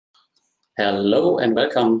Hello and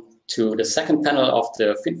welcome to the second panel of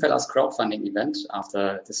the FinFellas crowdfunding event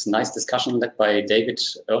after this nice discussion led by David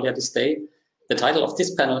earlier this day. The title of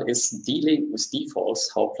this panel is Dealing with Defaults,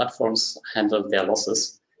 How Platforms Handle Their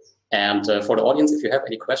Losses. And for the audience, if you have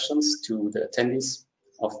any questions to the attendees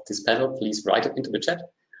of this panel, please write it into the chat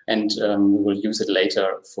and we will use it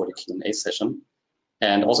later for the Q&A session.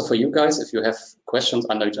 And also for you guys, if you have questions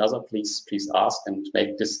under each other, please ask and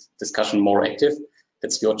make this discussion more active.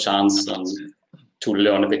 That's your chance to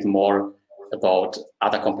learn a bit more about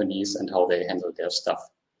other companies and how they handle their stuff.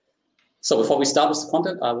 So before we start with the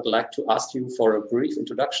content, I would like to ask you for a brief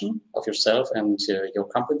introduction of yourself and your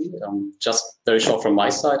company. Just very short from my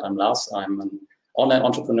side, I'm Lars. I'm an online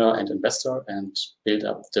entrepreneur and investor and built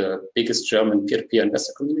up the biggest German peer-to-peer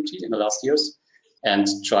investor community in the last years and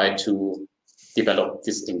try to develop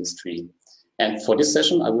this industry. And for this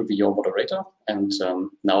session, I will be your moderator. And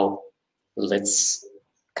now let's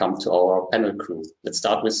come to our panel crew. Let's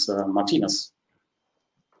start with Martinez.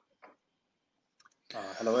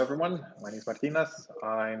 Hello, everyone. My name is Martinez.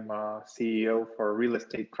 I'm CEO for real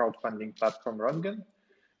estate crowdfunding platform Röntgen.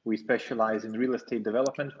 We specialize in real estate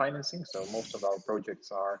development financing. So most of our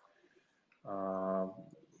projects are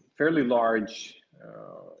fairly large,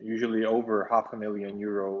 usually over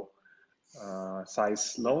 €500,000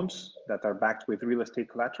 size loans that are backed with real estate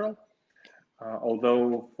collateral.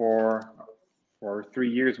 Although for 3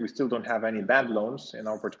 years, we still don't have any bad loans in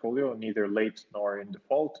our portfolio, neither late nor in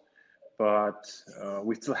default, but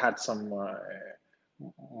we still had some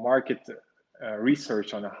market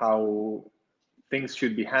research on how things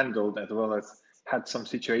should be handled, as well as had some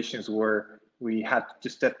situations where we had to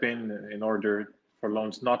step in order for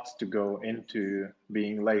loans not to go into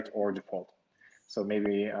being late or default. So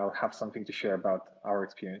maybe I'll have something to share about our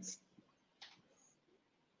experience.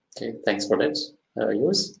 Okay, thanks for that.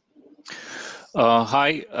 Yours?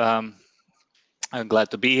 Hi, I'm glad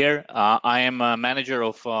to be here. I am a manager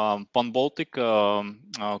of Pond Baltic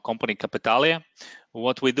company Capitalia.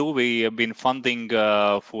 What we do, we have been funding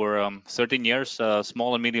for 13 years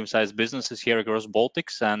small and medium-sized businesses here across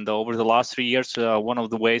Baltics. And over the last 3 years, one of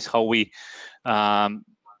the ways how we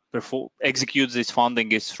execute this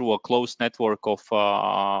funding is through a closed network of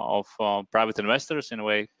private investors, in a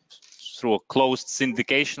way, through a closed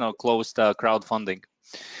syndication or closed crowdfunding.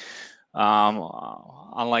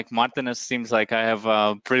 Unlike Martinez, seems like I have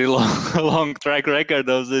a pretty long track record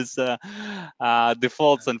of this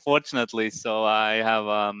defaults, unfortunately. So I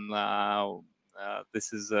have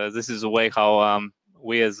this is a way how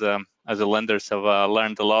we as lenders have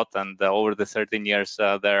learned a lot, and over the 13 years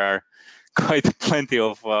there are quite plenty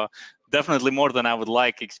of definitely more than I would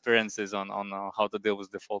like experiences on how to deal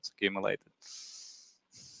with defaults accumulated.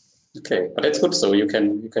 Okay, but that's good. So you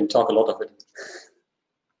can talk a lot of it.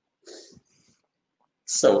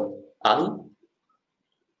 So, Ali?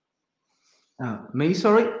 Me,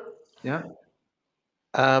 sorry? Yeah.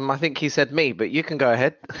 I think he said me, but you can go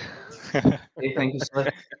ahead. Okay, thank you,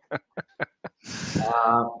 sir.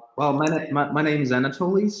 Well, my name is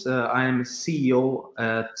Anatolis. I am CEO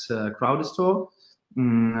at Crowdstore.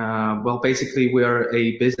 Well, basically, we are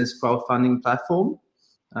a business crowdfunding platform.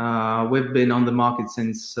 We've been on the market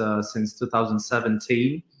since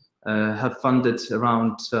 2017. Have funded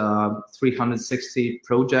around 360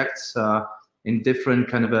 projects in different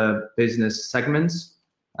kind of business segments.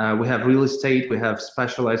 We have real estate, we have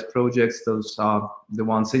specialized projects. Those are the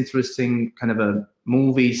ones interesting, kind of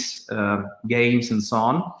movies, games, and so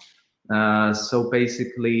on. So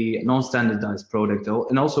basically, non-standardized product.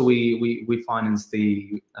 And also we finance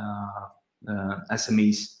the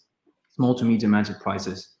SMEs, small to medium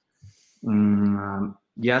enterprises.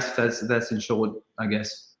 Yes, that's in short, I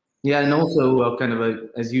guess. Yeah, and also kind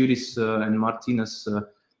of as Judis and Martinez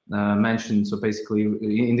mentioned, so basically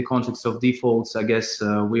in the context of defaults, I guess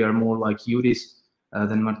we are more like Judis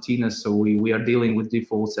than Martinez. So we are dealing with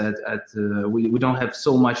defaults we don't have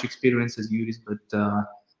so much experience as Judis, but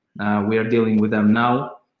we are dealing with them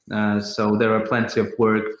now. So there are plenty of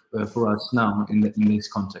work for us now in this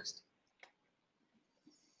context.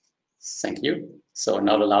 Thank you. So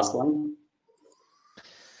now the last one.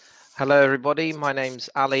 Hello, everybody. My name's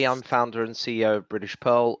Ali. I'm founder and CEO of British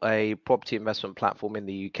Pearl, a property investment platform in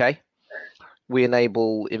the UK. We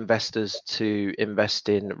enable investors to invest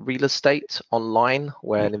in real estate online,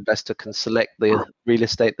 where an investor can select the real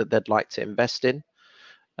estate that they'd like to invest in,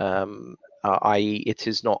 i.e. it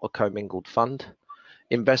is not a commingled fund.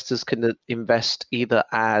 Investors can invest either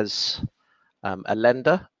as a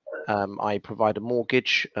lender. I provide a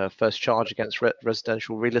mortgage, first charge against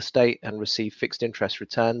residential real estate, and receive fixed interest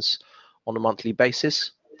returns on a monthly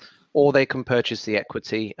basis. or they can purchase the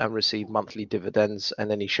equity and receive monthly dividends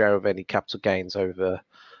and any share of any capital gains over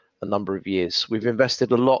a number of years. We've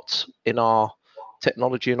invested a lot in our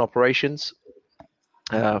technology and operations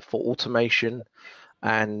for automation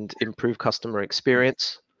and improve customer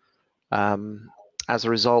experience. As a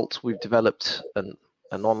result, we've developed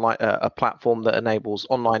a platform that enables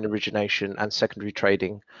online origination and secondary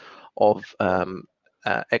trading of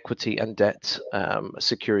equity and debt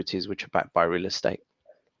securities which are backed by real estate.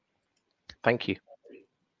 Thank you.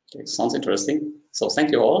 Okay, sounds interesting. So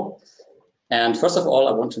thank you all. And first of all,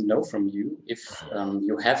 I want to know from you if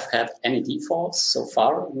you have had any defaults so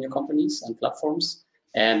far in your companies and platforms,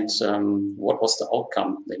 and what was the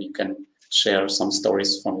outcome? Then you can share some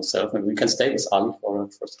stories from yourself, and we can stay with Ali for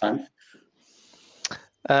the first time.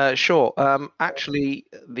 Sure. Actually,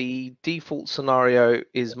 the default scenario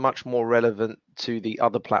is much more relevant to the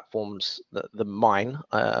other platforms than mine.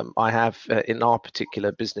 I have in our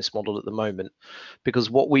particular business model at the moment, because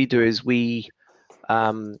what we do is we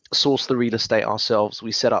source the real estate ourselves.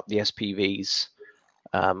 We set up the SPVs.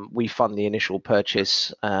 We fund the initial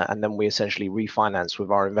purchase, and then we essentially refinance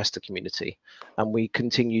with our investor community. And we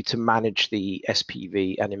continue to manage the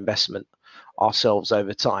SPV and investment ourselves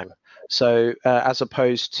over time. So as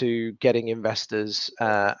opposed to getting investors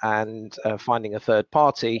and finding a third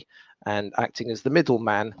party and acting as the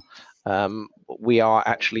middleman, we are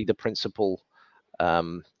actually the principal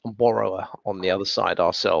borrower on the other side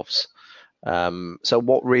ourselves. So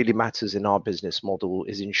what really matters in our business model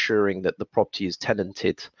is ensuring that the property is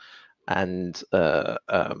tenanted and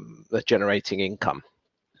generating income.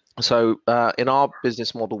 So in our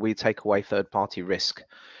business model, we take away third-party risk.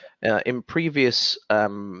 In previous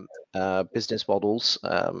business models,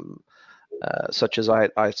 such as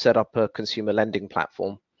I set up a consumer lending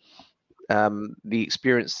platform, the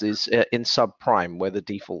experience is in subprime where the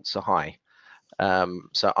defaults are high.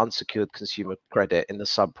 So unsecured consumer credit in the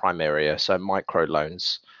subprime area, so micro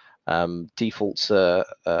loans, defaults are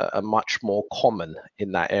much more common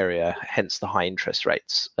in that area, hence the high interest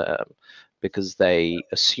rates, because they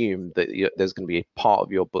assume that there's going to be a part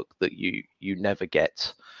of your book that you never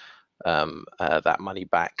get that money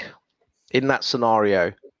back. In that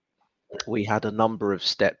scenario, we had a number of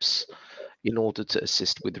steps in order to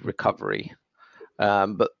assist with recovery.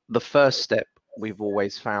 But the first step we've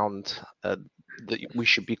always found that we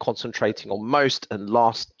should be concentrating on most and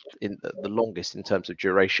last in the longest in terms of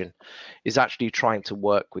duration is actually trying to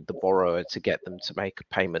work with the borrower to get them to make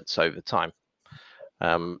payments over time.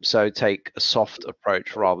 So take a soft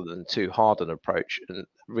approach rather than too hard an approach, and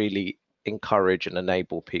really encourage and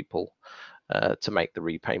enable people to make the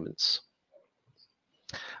repayments.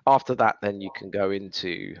 After that, then you can go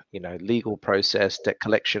into legal process, debt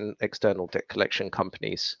collection, external debt collection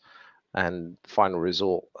companies, and final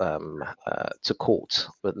resort to court,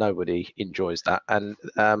 but nobody enjoys that. And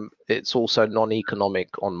it's also non-economic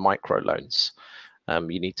on microloans.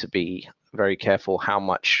 You need to be very careful how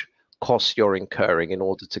much cost you're incurring in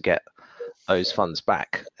order to get those funds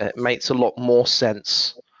back. It makes a lot more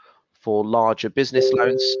sense for larger business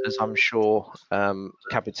loans, as I'm sure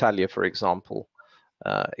Capitalia, for example,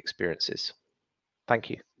 experiences. Thank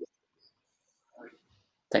you.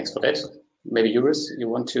 Thanks for that. Maybe Juris, you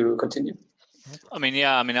want to continue?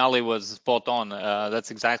 Ali was spot on. That's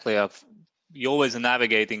exactly you're always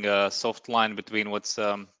navigating a soft line between what's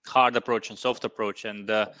hard approach and soft approach. And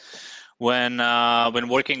when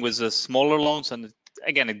working with the smaller loans, and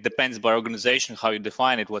again, it depends by organization how you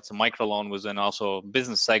define it, what's a micro loan within also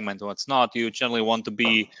business segment and what's not. You generally want to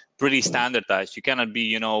be pretty standardized. You cannot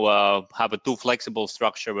be, have a too flexible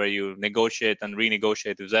structure where you negotiate and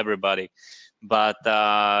renegotiate with everybody. But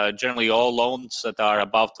generally all loans that are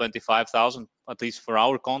above 25,000, at least for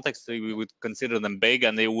our context, we would consider them big,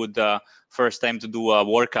 and they would first aim to do a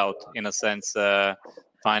workout, in a sense,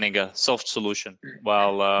 finding a soft solution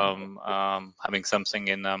while having something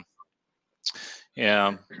in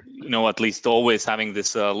at least always having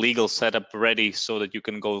this legal setup ready so that you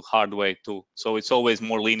can go hard way too. So it's always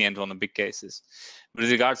more lenient on the big cases.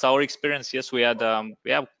 With regards to our experience, yes, we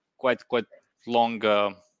have quite long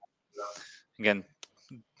again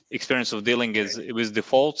experience of dealing with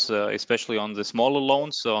defaults, especially on the smaller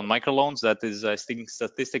loans. So on micro loans, that is, I think,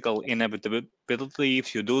 statistical inevitability.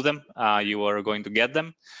 If you do them, you are going to get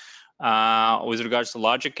them. With regards to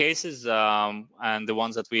larger cases and the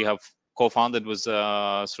ones that we have co-founded was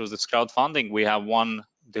through this crowdfunding, we have one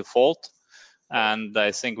default, and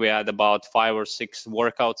I think we had about 5 or 6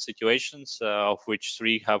 workout situations, of which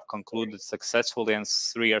 3 have concluded successfully and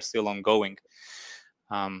 3 are still ongoing.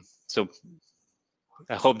 So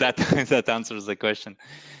I hope that that answers the question.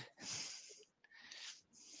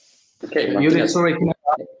 Okay, Judith, sorry,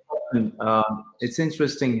 question. It's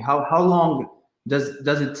interesting. How long does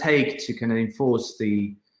it take to kind of enforce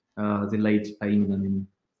the late payment? I mean,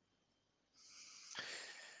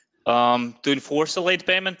 to enforce a late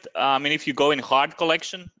payment, I mean, if you go in hard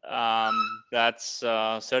collection, that's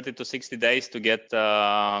 30 to 60 days to get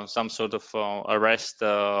some sort of arrest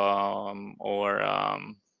or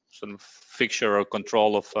sort of fixture or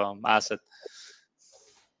control of asset.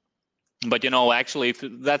 But actually, if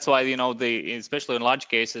that's why especially in large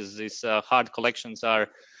cases, these hard collections are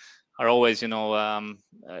always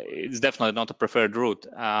it's definitely not a preferred route.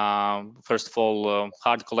 First of all,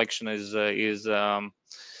 hard collection is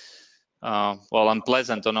well,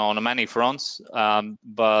 unpleasant on many fronts,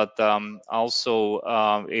 but also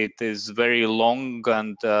it is very long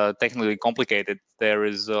and technically complicated. There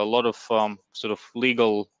is a lot of sort of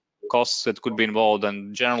legal costs that could be involved,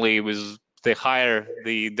 and generally with the higher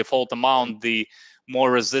the default amount, the more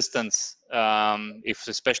resistance, if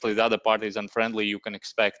especially the other party is unfriendly, you can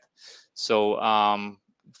expect. So,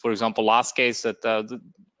 for example, last case that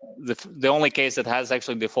the only case that has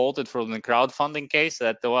actually defaulted from the crowdfunding case,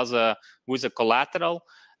 that there was with a collateral,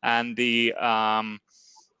 and the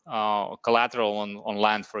collateral on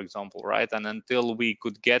land, for example, right? And until we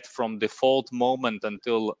could get from default moment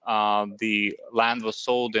until the land was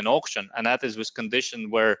sold in auction, and that is with condition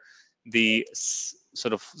where the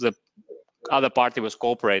sort of the other party was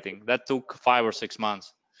cooperating, that took 5 or 6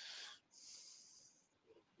 months.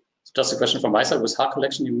 Just a question from my side. With hard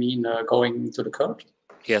collection, you mean going to the court?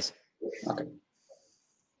 Yes. Okay.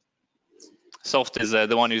 Soft is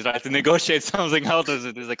the one who's right to negotiate something out as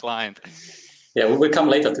it is a client. Yeah, we will come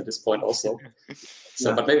later to this point also. So,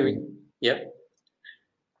 yeah. But maybe, yeah.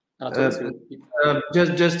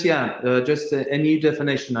 Just a new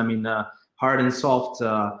definition. I mean, hard and soft.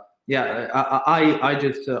 Yeah, I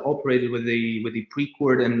just operated with the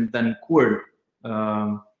pre-court and then court.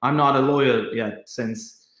 I'm not a lawyer yet,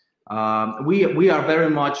 since we are very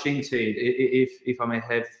much into it. If I may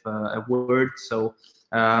have a word, so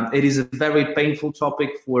it is a very painful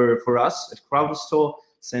topic for us at Crowdstore,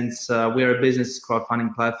 since we are a business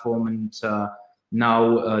crowdfunding platform, and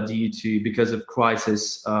now because of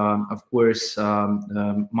crisis, of course,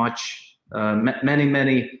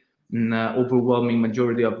 many overwhelming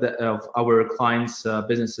majority of our clients,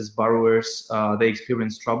 businesses, borrowers, they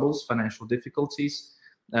experience troubles, financial difficulties,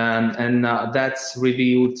 and that's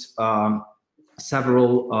revealed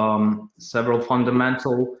several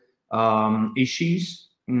fundamental issues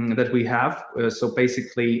that we have. So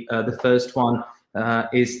basically, the first one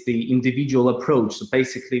is the individual approach. So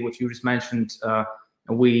basically, what you just mentioned,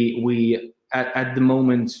 we at the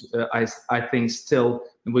moment, I think still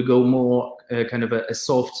we go more kind of a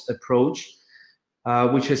soft approach,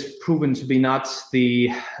 which has proven to be not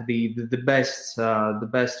the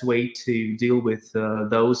best way to deal with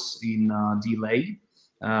those in delay.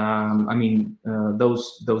 I mean,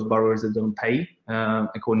 those borrowers that don't pay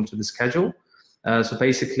according to the schedule. So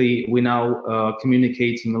basically, we're now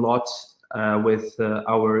communicating a lot with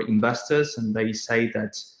our investors, and they say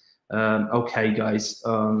that, okay, guys,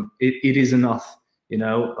 it is enough.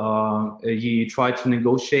 You try to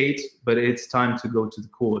negotiate, but it's time to go to the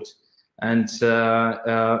court. And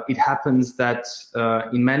it happens that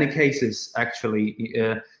in many cases, actually,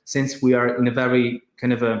 since we are in a very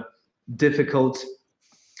kind of a difficult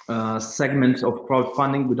segment of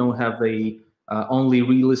crowdfunding, we don't have only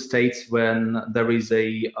real estate when there is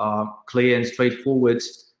a clear and straightforward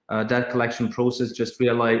debt collection process, just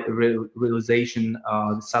realization,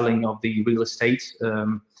 selling of the real estate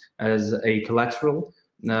as a collateral.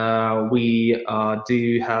 We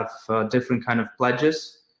do have different kind of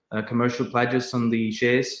pledges, commercial pledges on the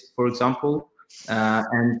shares, for example,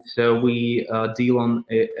 and so we deal on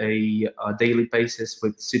a daily basis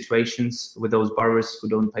with situations with those borrowers who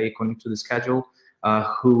don't pay according to the schedule,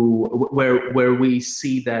 where we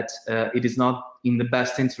see that it is not in the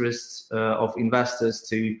best interests of investors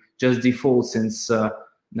to just default, since the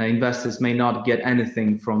investors may not get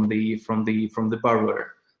anything from the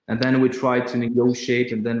borrower. And then we try to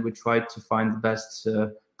negotiate, and then we try to find the best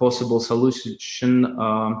possible solution,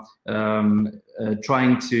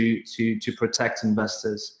 trying to protect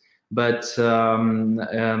investors. But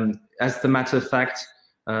as the matter of fact,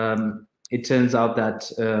 it turns out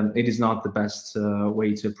that it is not the best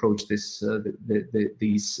way to approach these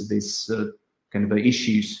kind of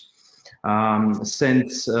issues,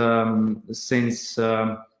 since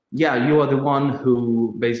yeah, you are the one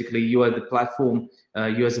who basically, you are the platform,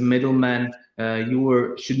 you as a middleman,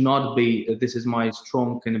 you should not be, this is my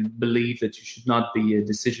strong kind of belief, that you should not be a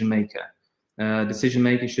decision maker. Decision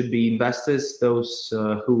maker should be investors, those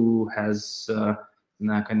who has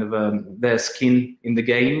kind of their skin in the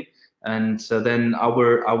game. And then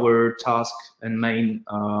our task and main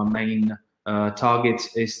target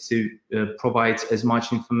is to provide as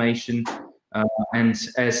much information and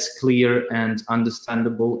as clear and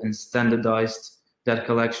understandable and standardized debt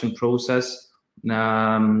collection process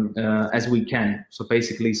as we can. So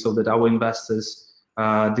basically, so that our investors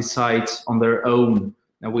decide on their own.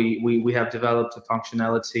 Now we have developed a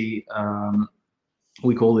functionality.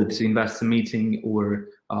 We call it investor meeting or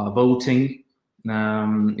voting,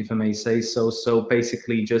 if I may say so. So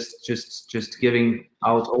basically, just giving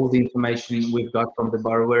out all the information we've got from the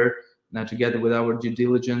borrower, together with our due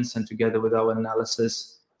diligence and together with our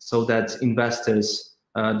analysis, so that investors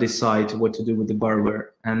decide what to do with the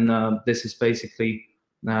borrower. And this is basically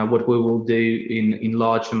what we will do in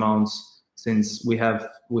large amounts, since we have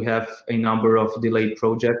a number of delayed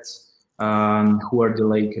projects who are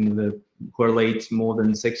delayed who are late more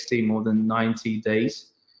than 60, more than 90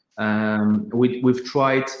 days. We've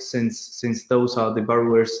tried, since those are the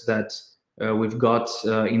borrowers that we've got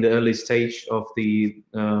in the early stage of the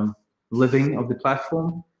living of the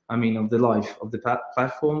platform, I mean of the life of the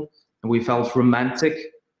platform, and we felt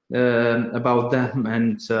romantic about them.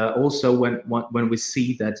 And also when we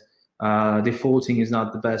see that defaulting is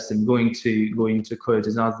not the best and going to court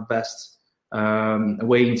is not the best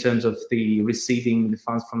way in terms of the receiving the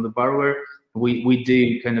funds from the borrower, we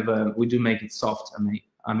do kind of we do make it soft.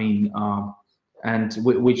 I mean, and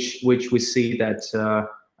which we see that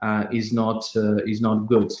is not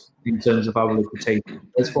good in terms of our reputation.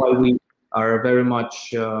 That's why we are very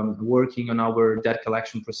much working on our debt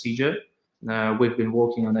collection procedure. We've been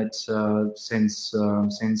working on it since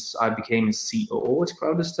I became a COO at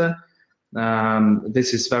Crowdster.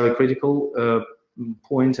 This is very critical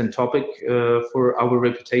point and topic for our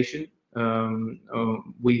reputation.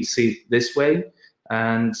 We see it this way.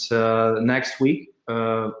 And next week,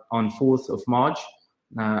 on 4th of March,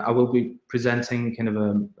 I will be presenting kind of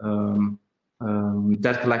a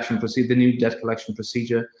debt collection procedure, the new debt collection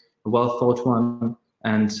procedure, a well thought one,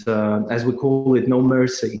 and as we call it, no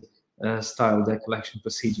mercy style debt collection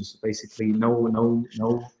procedure. So basically, no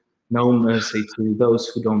mercy to those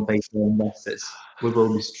who don't pay their investors. We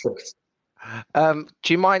will be strict. Do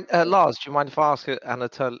you mind, Lars? Do you mind if I ask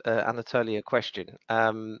Anatoly a question?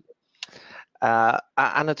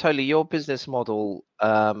 Anatoly, your business model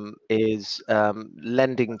is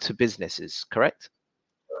lending to businesses, correct?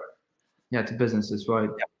 Yeah, to businesses, right?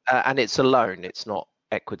 And it's a loan; it's not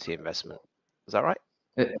equity investment. Is that right?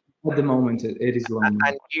 At the moment, it is loan.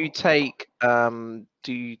 And you take, do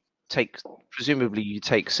you take? Presumably, you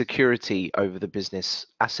take security over the business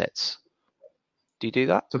assets. Do you do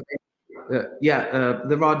that? So,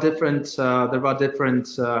 there are different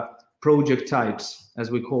project types, as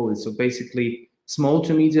we call it. So basically, small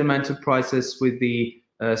to medium enterprises with the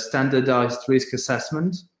standardized risk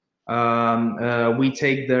assessment. We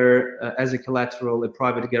take there as a collateral a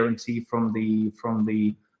private guarantee from the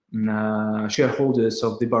shareholders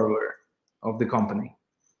of the borrower of the company.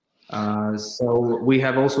 So we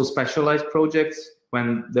have also specialized projects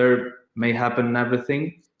when there may happen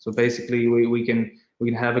everything. So basically, we can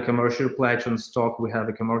have a commercial pledge on stock. We have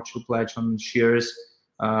a commercial pledge on shares.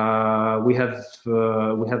 We have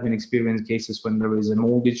been experienced cases when there is a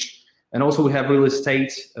mortgage, and also we have real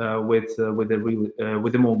estate with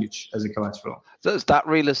the mortgage as a collateral. So is that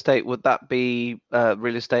real estate? Would that be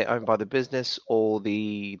real estate owned by the business or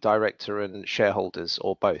the director and shareholders,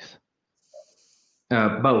 or both?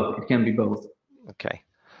 Both. It can be both. Okay.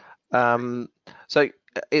 So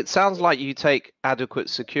it sounds like you take adequate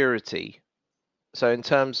security. So in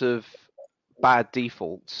terms of bad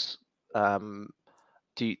defaults,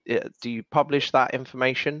 do you publish that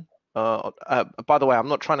information? By the way, I'm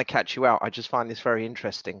not trying to catch you out. I just find this very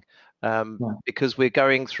interesting because we're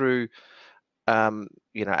going through,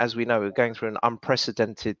 as we know, we're going through an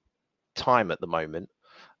unprecedented time at the moment.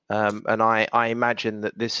 And I imagine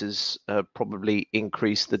that this has probably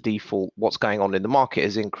increased the default. What's going on in the market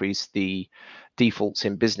has increased the defaults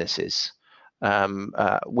in businesses,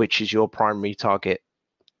 which is your primary target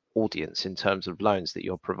audience in terms of loans that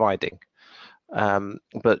you're providing.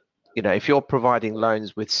 But if you're providing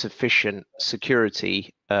loans with sufficient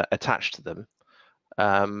security attached to them,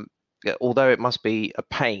 although it must be a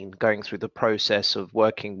pain going through the process of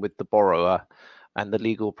working with the borrower and the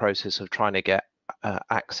legal process of trying to get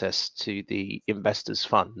access to the investor's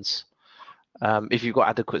funds, if you've got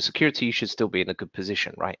adequate security, you should still be in a good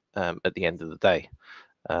position, right? At the end of the day.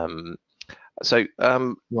 Right.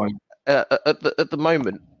 At the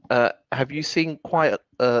moment, have you seen quite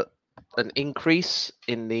an increase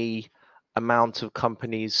in the amount of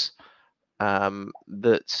companies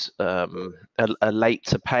that are late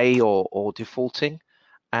to pay or defaulting?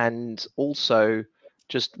 And also,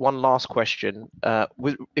 just one last question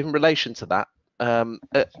in relation to that.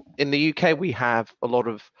 In the UK, we have a lot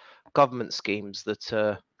of government schemes that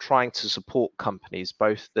are trying to support companies,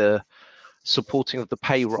 both the supporting of the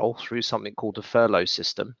payroll through something called a furlough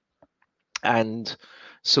system, and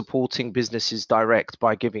supporting businesses direct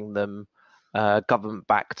by giving them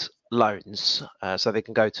government-backed loans, so they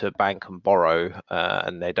can go to a bank and borrow,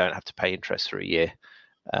 and they don't have to pay interest for a year,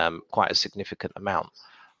 quite a significant amount.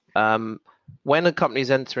 When a company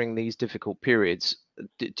is entering these difficult periods,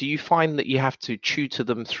 do you find that you have to tutor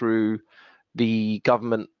them through the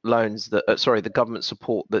government loans that, the government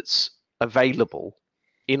support that's available,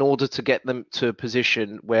 in order to get them to a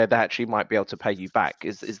position where they actually might be able to pay you back?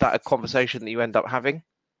 Is that a conversation that you end up having?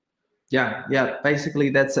 Yeah, basically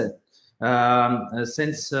that's it.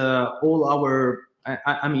 Since all our,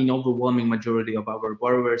 I mean, overwhelming majority of our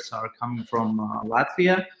borrowers are coming from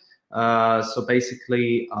Latvia, so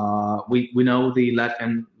basically we know the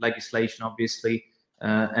Latvian legislation, obviously,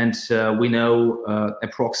 and we know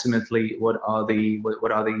approximately what are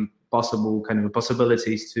the possible kind of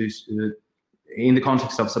possibilities to in the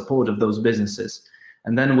context of support of those businesses,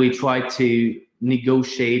 and then we try to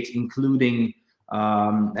negotiate, including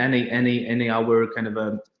any our kind of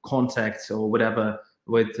a contacts or whatever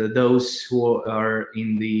with those who are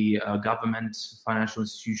in the government financial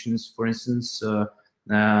institutions, for instance.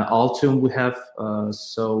 Altum we have,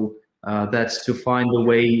 so that's to find a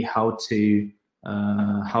way how to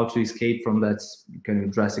escape from that kind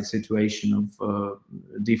of drastic situation of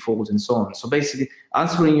default and so on. So basically,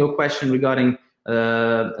 answering your question regarding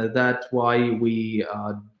that, why we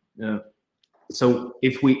so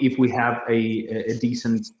if we have a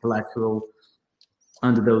decent collateral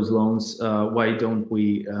under those loans, why don't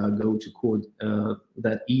we go to court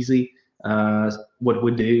that easy? What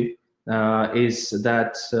we do is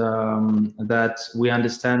that that we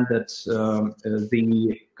understand that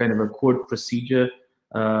the kind of a court procedure,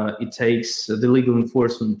 it takes the legal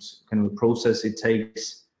enforcement kind of a process. It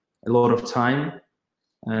takes a lot of time,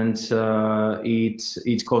 and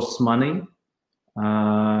it costs money.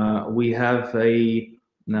 We have a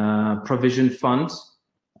provision fund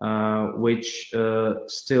which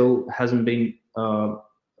still hasn't been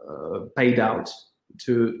paid out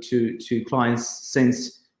to clients,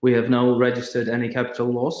 since we have now registered any capital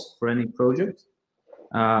loss for any project.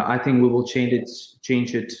 I think we will change it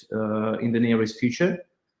in the nearest future,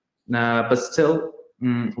 but still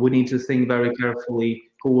we need to think very carefully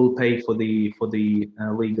who will pay for the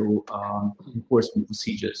legal enforcement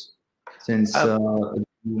procedures, since that's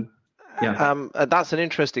an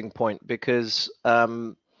interesting point, because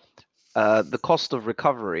the cost of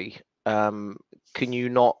recovery, can you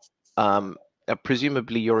not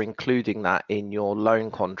presumably you're including that in your loan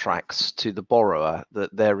contracts to the borrower, that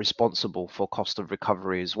they're responsible for cost of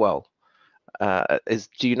recovery as well?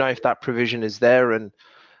 Do you know if that provision is there, and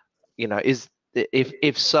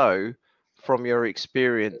if so, from your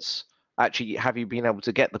experience, actually have you been able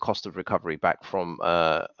to get the cost of recovery back from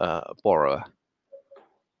a borrower?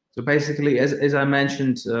 So basically, as I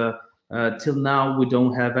mentioned, till now we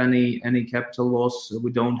don't have any capital loss.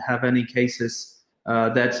 We don't have any cases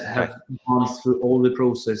that have gone through all the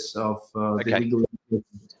process of the legal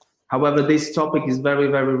enforcement. However, this topic is very,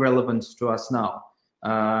 very relevant to us now.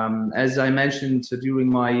 As I mentioned during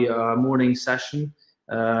my morning session,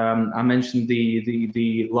 I mentioned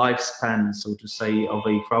the lifespan, so to say, of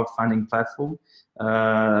a crowdfunding platform,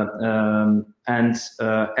 and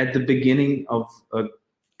at the beginning of a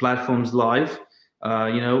platform's life,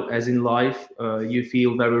 as in life, you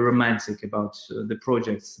feel very romantic about the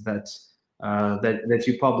projects that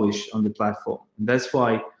you publish on the platform. And that's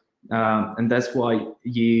why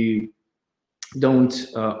you don't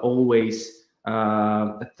always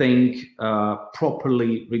think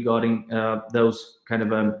properly regarding those kind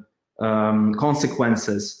of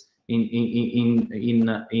consequences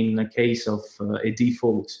in a case of a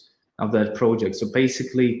default of that project. So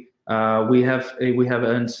basically, we have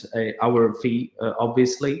earned our fee,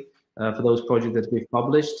 obviously, for those projects that we've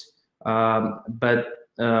published, but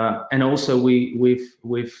and also we've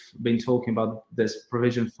been talking about this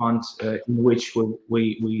provision fund, in which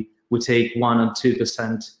we take 1 or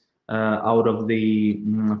 2% out of the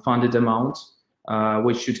funded amount,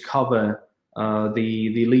 which should cover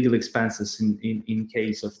the legal expenses in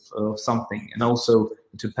case of something, and also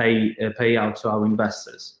to pay out to our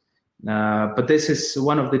investors. But this is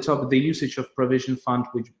one of the usage of provision fund,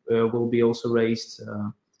 which will be also raised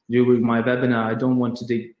during my webinar. I don't want to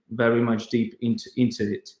dig very much deep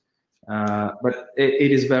into it, but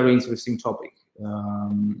it is very interesting topic.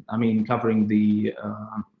 I mean, covering the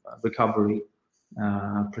recovery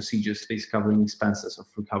procedures basically covering expenses of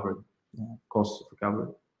recovery, costs of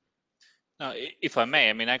recovery. If I may,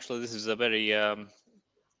 I mean, actually, this is a very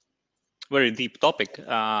very deep topic.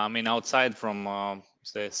 I mean, outside from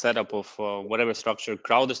the setup of whatever structure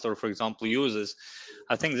CrowdStore, for example, uses,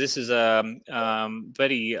 I think this is a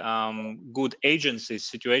very good agency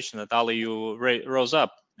situation that Ali, you rose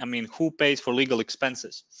up. I mean, who pays for legal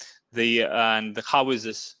expenses? And how is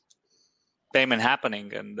this payment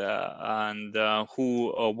happening? And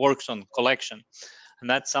who works on collection? And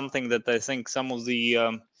that's something that I think some of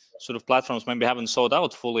the sort of platforms maybe haven't sought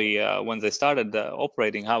out fully when they started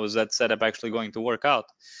operating. How is that setup actually going to work out?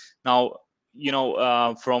 Now, you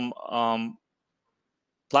know, from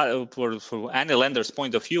for any lender's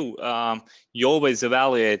point of view, you always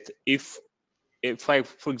evaluate if I,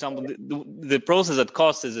 for example, the process that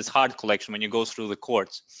costs is hard collection when you go through the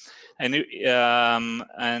courts, and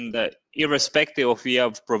irrespective of you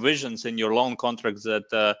have provisions in your loan contracts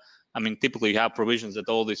that I mean, typically you have provisions that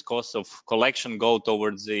all these costs of collection go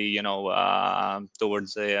towards the, you know,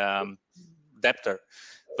 towards the debtor.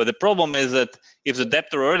 But the problem is that if the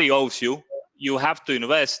debtor already owes you, you have to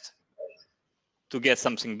invest to get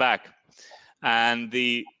something back. And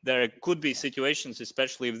there could be situations,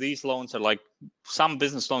 especially if these loans are like some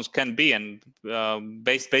business loans can be, and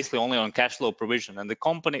based basically only on cash flow provision, and the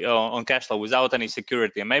company on cash flow without any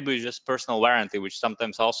security, and maybe just personal warranty, which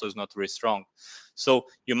sometimes also is not very strong. So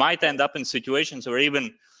you might end up in situations where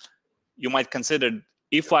even you might consider,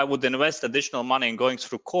 if I would invest additional money in going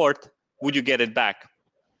through court, would you get it back?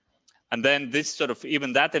 And then this sort of,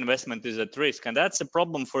 even that investment is at risk. And that's a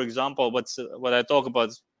problem, for example, what I talk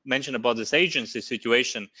about, mention about this agency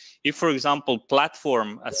situation. If, for example,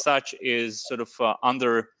 platform as such is sort of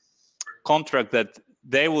under contract that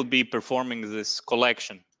they will be performing this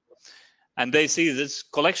collection, and they see this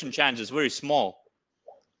collection charge is very small,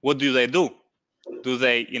 what do? Do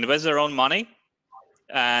they invest their own money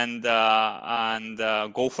and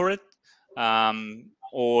go for it,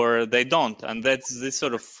 or they don't? And this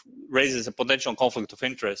sort of raises a potential conflict of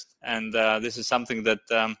interest. And this is something that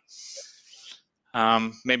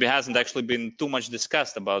maybe hasn't actually been too much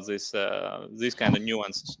discussed about these kind of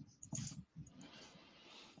nuances.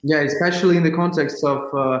 Yeah, especially in the context of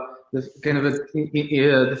the kind of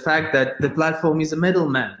the fact that the platform is a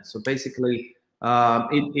middleman. So basically,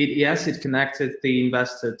 it connected the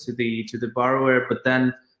investor to the borrower, but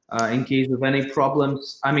then in case of any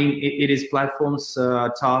problems, I mean, it is platform's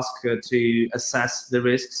task to assess the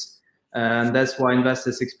risks, and that's why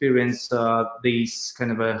investors experience these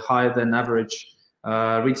kind of a higher than average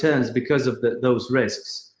returns because of those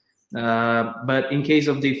risks. But in case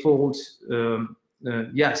of default,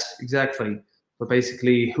 yes, exactly. But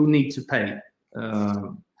basically, who need to pay?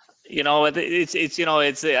 You know, it's you know,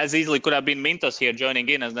 it's as easily could have been Mintos here joining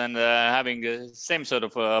in and then having the same sort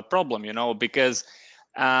of problem, you know, because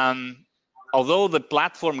although the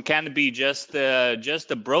platform can be just a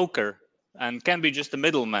broker and can be just a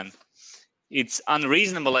middleman, it's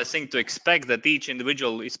unreasonable, I think, to expect that each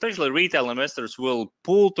individual, especially retail investors, will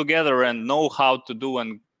pull together and know how to do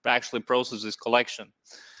and actually process this collection.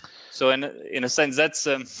 So in a sense, that's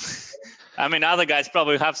I mean, other guys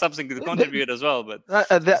probably have something to contribute as well. But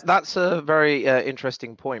that's a very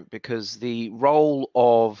interesting point, because the role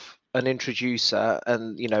of an introducer,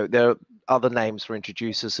 and you know, there are other names for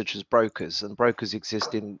introducers such as brokers, and brokers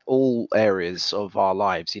exist in all areas of our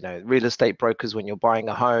lives. You know, real estate brokers when you're buying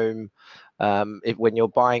a home, when you're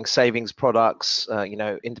buying savings products, you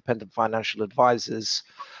know, independent financial advisors.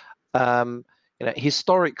 You know,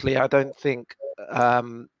 historically, I don't think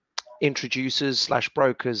introducers /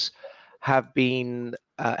 brokers have been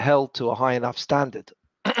held to a high enough standard.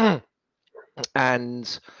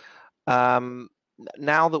 And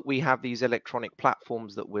now that we have these electronic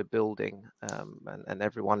platforms that we're building, and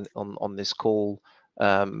everyone on this call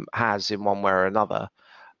has in one way or another,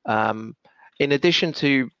 in addition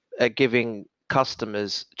to giving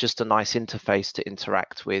customers just a nice interface to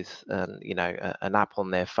interact with, you know, an app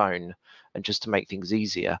on their phone, and just to make things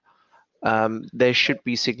easier, there should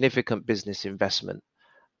be significant business investment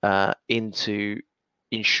into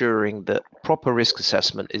ensuring that proper risk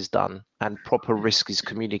assessment is done and proper risk is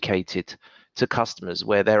communicated to customers,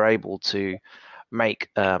 where they're able to make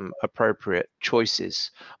appropriate choices.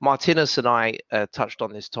 Martinas and I touched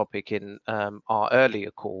on this topic in our earlier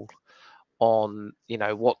call on, you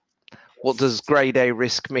know, what does grade A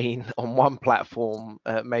risk mean on one platform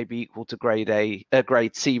may be equal to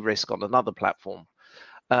grade C risk on another platform.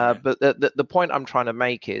 But the point I'm trying to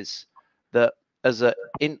make is that as an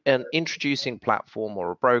introducing platform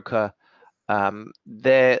or a broker,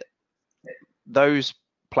 those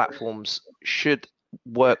platforms should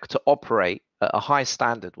work to operate a high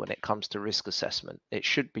standard when it comes to risk assessment. It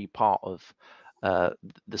should be part of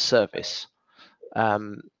the service.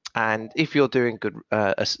 And if you're doing good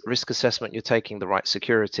risk assessment, you're taking the right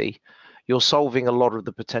security, you're solving a lot of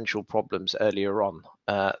the potential problems earlier on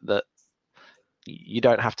that you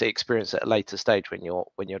don't have to experience at a later stage when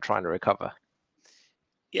you're trying to recover.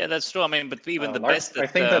 Yeah, that's true. I mean, but even the Lars,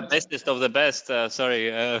 bestest of the best,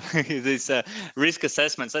 these risk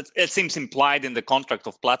assessments, it seems implied in the contract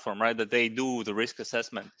of platform, right? That they do the risk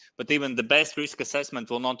assessment. But even the best risk assessment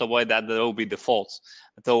will not avoid that there will be defaults.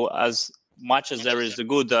 So as much as there is a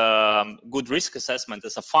good risk assessment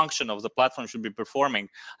as a function of the platform should be performing,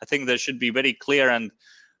 I think there should be very clear and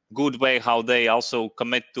good way how they also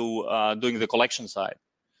commit to doing the collection side.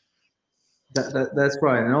 That's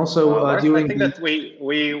right, and also Lars, during I think that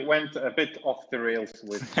we went a bit off the rails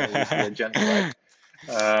with the agenda,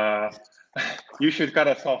 right? You should cut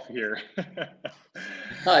us off here.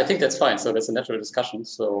 No, I think that's fine. So that's a natural discussion.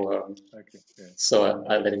 So okay, yeah. So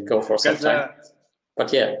I let it go for some time.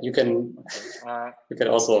 But yeah, you can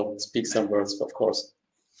also speak some words, of course.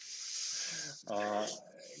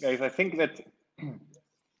 Guys, I think that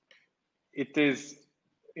it is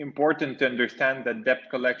important to understand that debt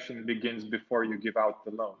collection begins before you give out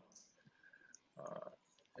the loan.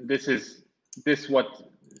 This what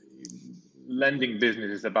lending business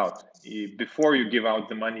is about. Before you give out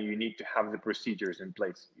the money, you need to have the procedures in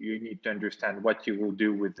place. You need to understand what you will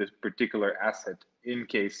do with this particular asset in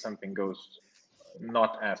case something goes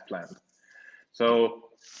not as planned. So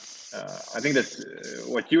I think that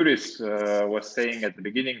what Juris was saying at the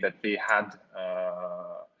beginning, that they had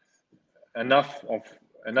enough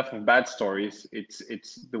of bad stories.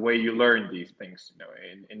 It's the way you learn these things. You know,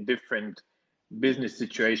 in different business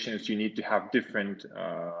situations, you need to have different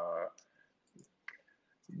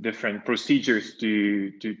procedures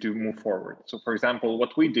to move forward. So, for example,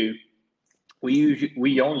 what we do,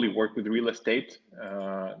 we only work with real estate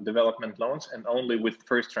development loans and only with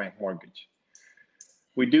first-rank mortgage.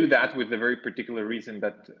 We do that with the very particular reason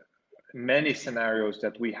that many scenarios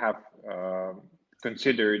that we have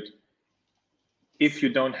considered, if you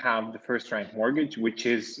don't have the first-rank mortgage, which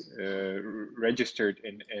is registered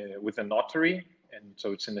with a notary, and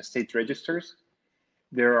so it's in the state registers,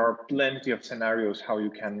 there are plenty of scenarios how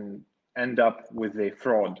you can end up with a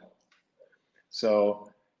fraud. So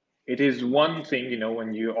it is one thing, you know,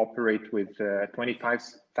 when you operate with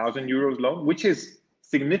 25,000 euros loan, which is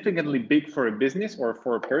significantly big for a business or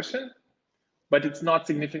for a person, but it's not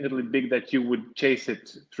significantly big that you would chase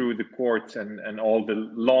it through the courts and all the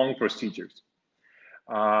long procedures.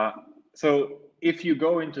 So if you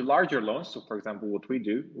go into larger loans, so for example, what we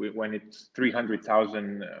do, when it's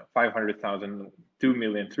 300,000, 500,000, 2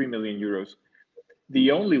 million, 3 million euros,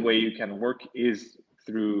 the only way you can work is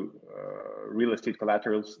through real estate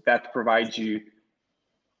collaterals that provide you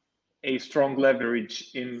a strong leverage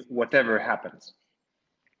in whatever happens.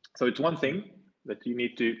 So it's one thing that you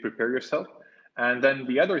need to prepare yourself. And then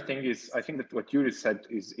the other thing is, I think that what Juris said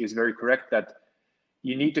is very correct, that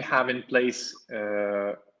you need to have in place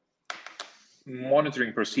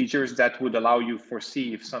monitoring procedures that would allow you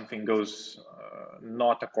foresee if something goes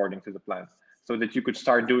not according to the plan, so that you could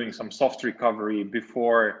start doing some soft recovery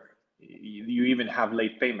before you even have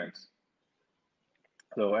late payments.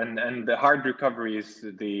 So and the hard recovery is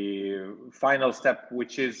the final step,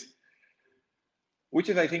 which is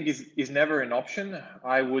I think is never an option.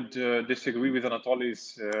 I would disagree with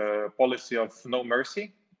Anatoly's policy of no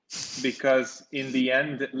mercy, because in the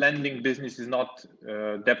end, lending business is not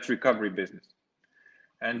debt recovery business.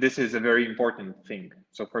 And this is a very important thing.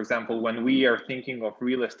 So for example, when we are thinking of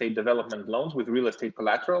real estate development loans with real estate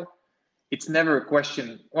collateral, it's never a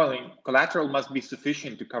question, well, collateral must be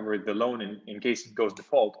sufficient to cover the loan in case it goes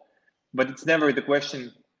default, but it's never the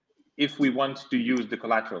question if we want to use the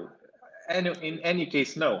collateral. And in any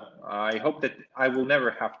case, no. I hope that I will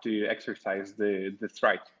never have to exercise this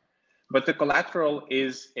right. But the collateral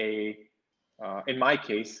is in my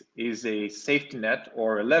case, is a safety net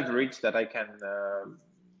or a leverage that I can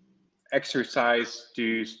exercise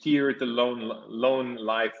to steer the loan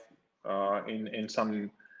life in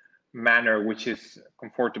some manner which is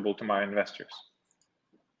comfortable to my investors.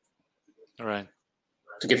 All right.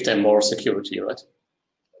 To give them more security, right?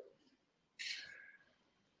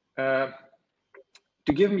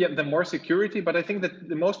 To give them more security, but I think that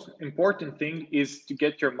the most important thing is to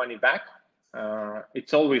get your money back.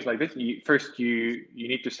 It's always like this. First, you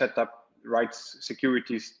need to set up right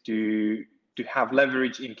securities to have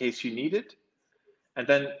leverage in case you need it, and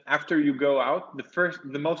then after you go out,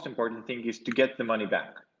 the most important thing is to get the money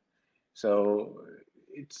back. So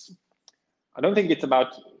I don't think it's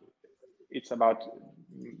about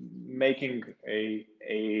making a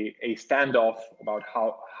standoff about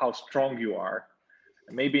how strong you are.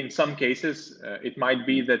 Maybe in some cases, it might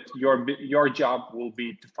be that your job will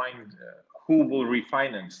be to find who will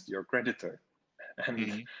refinance your creditor,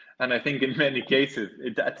 and I think in many cases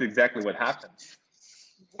that's exactly what happens.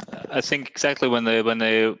 I think exactly when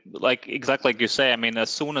they like exactly like you say. I mean, as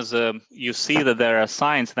soon as you see that there are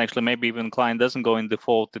signs, and actually maybe even client doesn't go in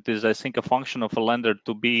default, it is, I think, a function of a lender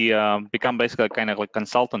to be become basically kind of like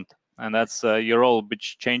consultant, and that's your role,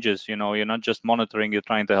 which changes. You know, you're not just monitoring; you're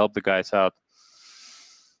trying to help the guys out.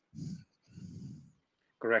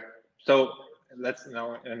 Correct. So let's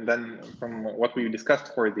now, and then from what we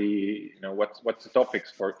discussed for the, what's the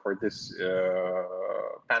topics for this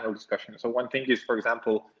panel discussion. So one thing is, for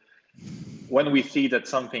example, when we see that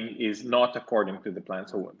something is not according to the plan,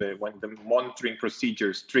 so when the monitoring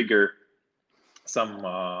procedures trigger some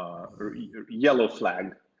yellow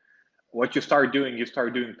flag, what you start doing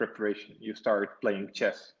preparation, you start playing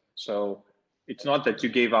chess. So it's not that you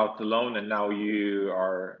gave out the loan and now you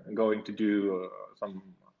are going to do some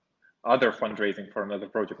other fundraising for another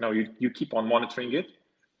project. No, you keep on monitoring it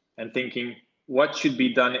and thinking what should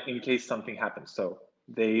be done in case something happens. So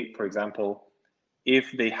they, for example,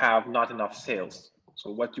 if they have not enough sales,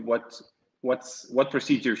 so what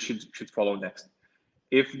procedure should follow next?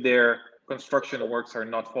 If their construction works are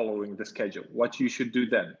not following the schedule, what you should do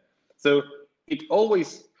then? So it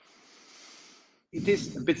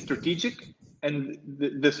is a bit strategic, and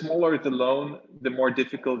the smaller the loan, the more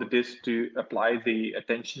difficult it is to apply the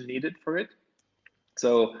attention needed for it.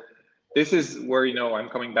 So this is where, I'm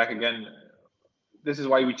coming back again. This is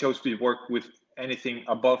why we chose to work with anything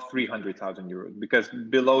above 300,000 euros, because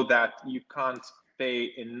below that you can't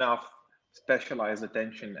pay enough specialized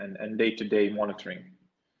attention and day-to-day monitoring.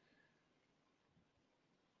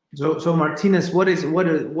 So Martinez, what is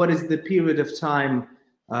the period of time?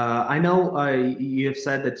 I know you have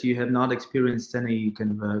said that you have not experienced any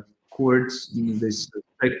kind of courts, this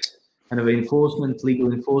strict kind of enforcement,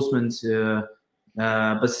 legal enforcement,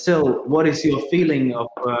 but still, what is your feeling of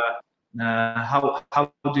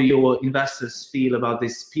how do your investors feel about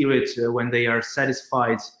this period when they are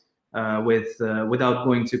satisfied without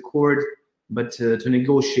going to court, but to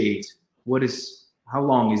negotiate? How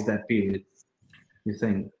long is that period, you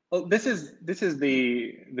think? Well, this is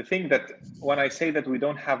the thing, that when I say that we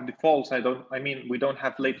don't have defaults, I mean we don't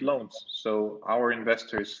have late loans. So our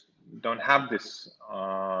investors don't have this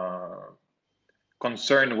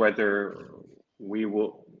concern whether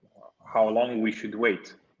how long we should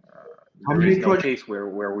wait. There is no case where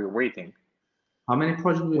we're waiting. How many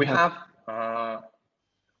projects do we have?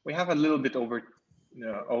 We have a little bit over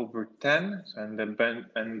 10, and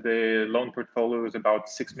the loan portfolio is about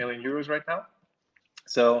 6 million euros right now.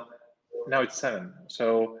 So now it's 7.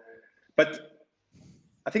 So, but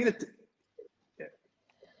I think that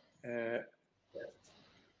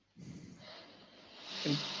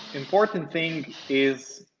important thing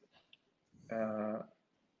is.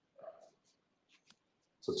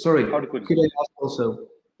 Sorry, could I ask also?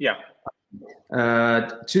 Yeah.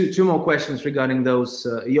 Two more questions regarding those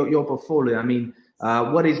your portfolio. I mean,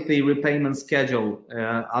 what is the repayment schedule?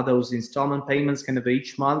 Are those installment payments kind of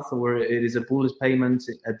each month, or it is a bullet payment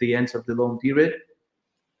at the end of the loan period?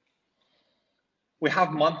 We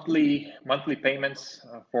have monthly payments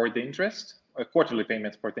for the interest, quarterly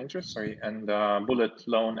payments for the interest, sorry, and bullet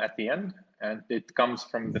loan at the end. And it comes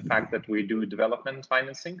from the fact that we do development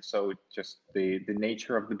financing. So it's just the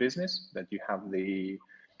nature of the business, that you have the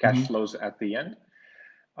cash flows at the end.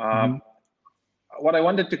 What I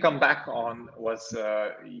wanted to come back on was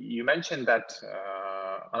you mentioned that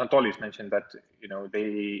Anatolis mentioned that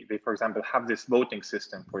they for example have this voting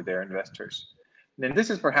system for their investors. Then this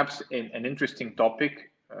is perhaps an interesting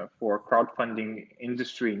topic for crowdfunding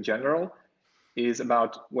industry in general, is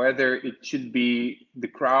about whether it should be the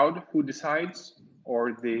crowd who decides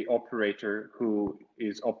or the operator who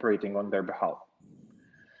is operating on their behalf.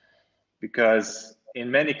 Because in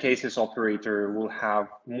many cases, operator will have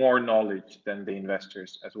more knowledge than the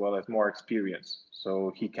investors, as well as more experience.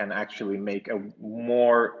 So he can actually make a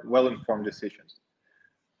more well-informed decisions.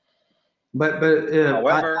 But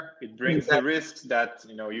however, it brings the risks that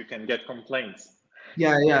you can get complaints.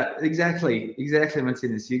 Yeah, exactly,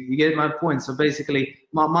 Martinez. You get my point. So basically,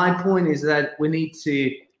 my point is that we need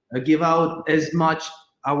to give out as much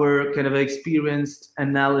our kind of experienced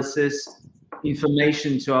analysis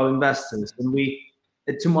information to our investors, and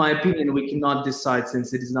to my opinion, we cannot decide,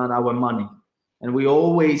 since it is not our money, and we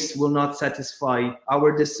always will not satisfy,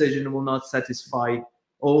 our decision will not satisfy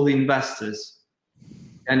all the investors.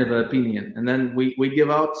 Kind of opinion, and then we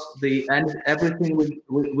give out everything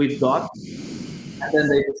we've got, and then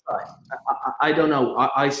they decide. I don't know.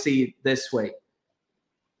 I see it this way.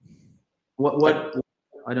 What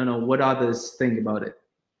I don't know what others think about it.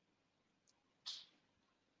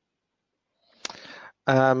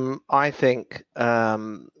 I think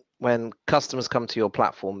when customers come to your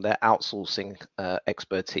platform, they're outsourcing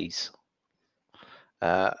expertise,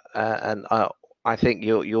 and I think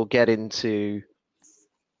you'll get into,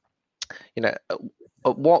 you know,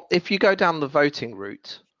 what if you go down the voting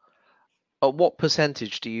route? At what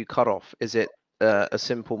percentage do you cut off? Is it a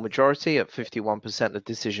simple majority at 51% the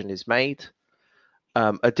decision is made?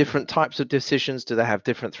 Are different types of decisions, do they have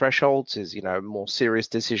different thresholds? Is, you know, a more serious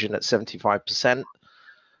decision at 75%?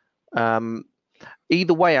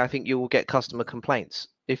 Either way, I think you will get customer complaints.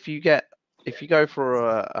 If you go for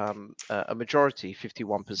a majority,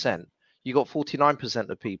 51%, you got 49%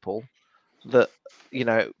 of people that, you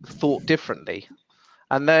know, thought differently,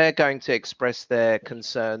 and they're going to express their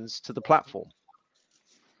concerns to the platform.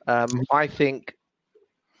 I think,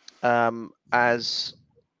 as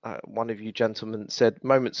one of you gentlemen said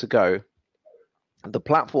moments ago, the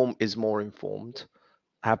platform is more informed,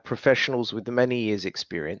 have professionals with many years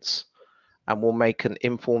experience, and will make an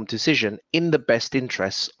informed decision in the best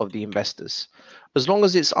interests of the investors. As long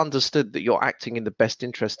as it's understood that you're acting in the best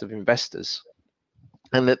interest of investors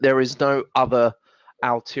and that there is no other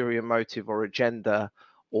ulterior motive or agenda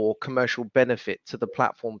or commercial benefit to the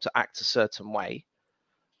platform to act a certain way,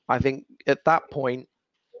 I think at that point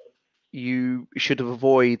you should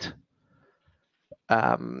avoid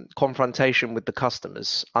confrontation with the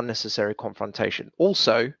customers, unnecessary confrontation.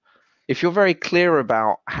 Also, if you're very clear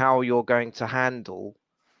about how you're going to handle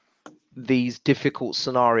these difficult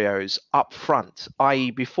scenarios up front,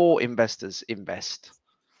 i.e. before investors invest,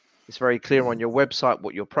 it's very clear on your website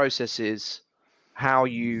what your process is, how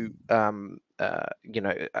you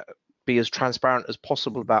be as transparent as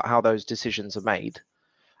possible about how those decisions are made.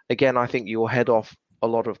 Again, I think you'll head off a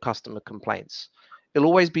lot of customer complaints. It'll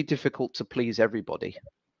always be difficult to please everybody.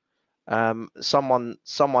 Someone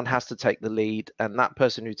has to take the lead, and that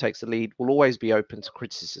person who takes the lead will always be open to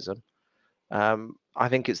criticism. I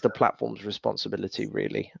think it's the platform's responsibility,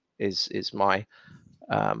 really, is my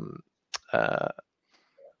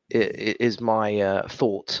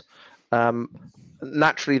thought.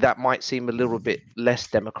 Naturally, that might seem a little bit less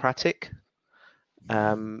democratic.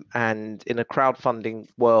 And in a crowdfunding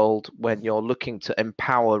world, when you're looking to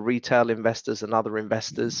empower retail investors and other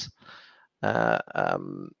investors,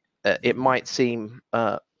 it might seem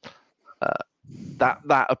that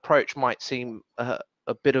approach might seem a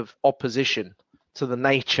bit of opposition to the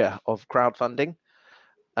nature of crowdfunding.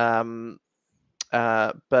 But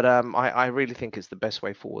I really think it's the best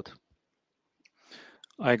way forward.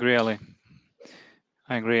 I agree, Ali.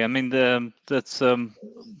 I agree. I mean, that's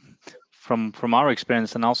from our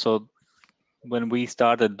experience, and also when we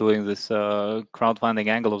started doing this crowdfunding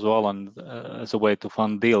angle as well, and as a way to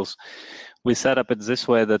fund deals, we set up it this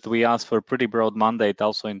way that we asked for a pretty broad mandate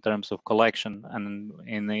also in terms of collection, and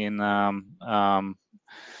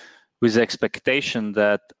with the expectation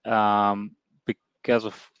that because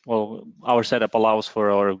of, well, our setup allows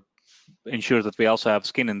for, or ensures that we also have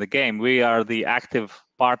skin in the game. We are the active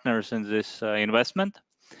partners in this investment,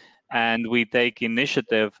 and we take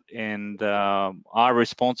initiative and are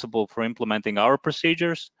responsible for implementing our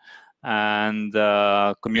procedures and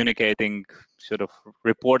communicating, sort of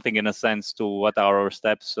reporting in a sense to what our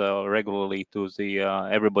steps regularly to the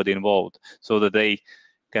everybody involved, so that they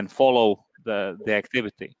can follow the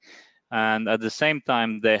activity. And at the same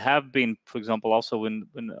time, there have been, for example, also in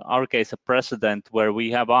our case, a precedent where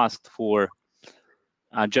we have asked for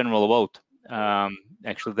a general vote.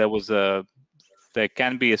 Actually, there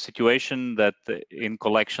can be a situation that in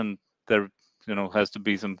collection there, has to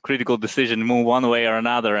be some critical decision, move one way or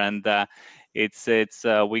another, and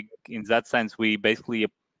we, in that sense, we basically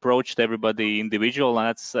approached everybody individual, and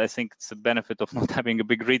that's, I think, it's a benefit of not having a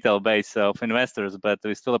big retail base of investors, but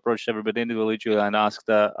we still approached everybody individually and asked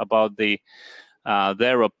about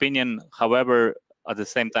their opinion. However, at the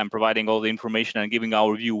same time, providing all the information and giving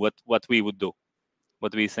our view what we would do,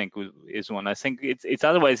 what we think is one. I think it's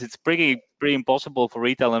otherwise it's pretty impossible for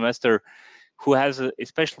retail investor who has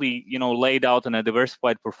especially laid out in a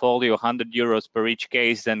diversified portfolio 100 euros per each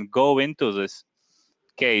case, and go into this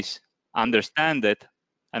case, understand it,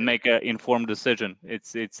 and make an informed decision.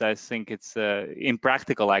 I think it's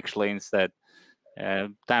impractical, actually. Instead,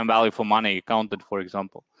 time value for money accounted, for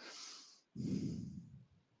example.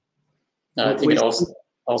 I think it also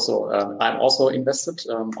I'm also invested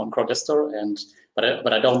on Crowdestor,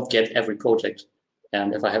 but I don't get every project.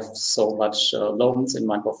 And if I have so much loans in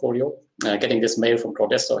my portfolio, getting this mail from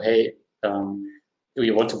Crowdestor, hey, do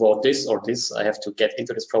you want to vote this or this? I have to get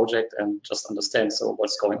into this project and just understand so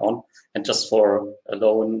what's going on. And just for a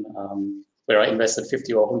loan where I invested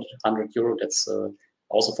 50 or 100 euro, that's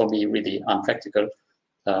also for me really unpractical,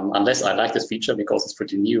 unless I like this feature because it's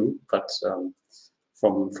pretty new. But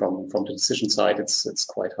from the decision side, it's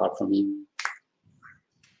quite hard for me.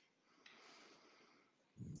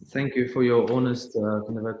 Thank you for your honest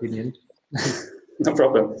kind of opinion. No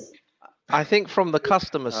problem. I think from the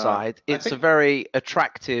customer side, it's a very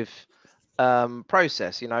attractive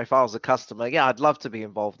process. You know, if I was a customer, yeah, I'd love to be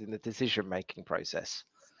involved in the decision-making process.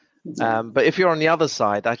 But if you're on the other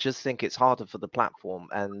side, I just think it's harder for the platform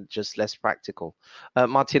and just less practical.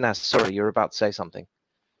 Martinez, sorry, you're about to say something.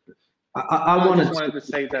 I just wanted to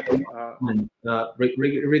say that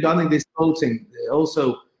regarding this voting,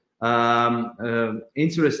 also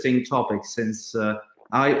interesting topic, since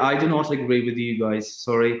I do not agree with you guys.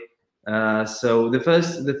 Sorry. So the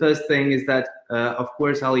first thing is that of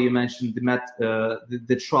course, Ali, you mentioned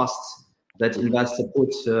the trust that investor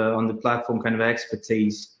put on the platform, kind of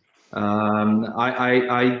expertise.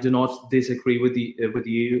 I do not disagree with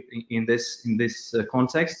you in this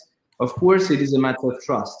context. Of course, it is a matter of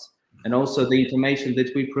trust, and also the information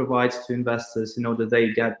that we provide to investors in order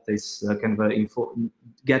they get this kind of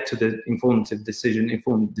get to the informed decision.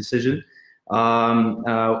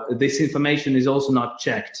 This information is also not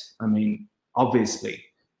checked. I mean, obviously,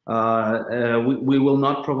 we will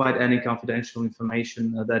not provide any confidential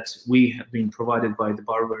information that we have been provided by the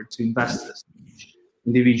borrower to investors,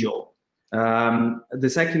 individual. The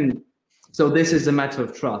second, so this is a matter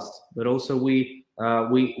of trust, but also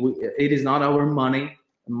it is not our money.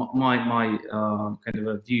 My kind of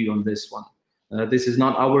a view on this one. This is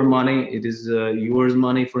not our money. It is yours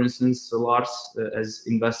money, for instance, Lars, as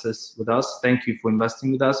investors with us. Thank you for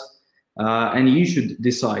investing with us. And you should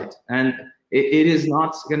decide. And it is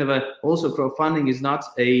not kind of also crowdfunding is not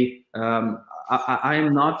I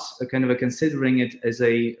am not kind of considering it as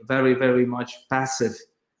a very, very much passive.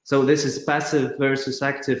 So this is passive versus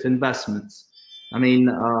active investments. I mean,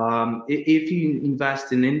 if you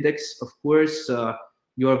invest in index, of course,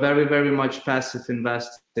 you are very, very much passive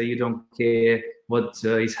investor. You don't care what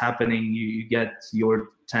is happening. You get your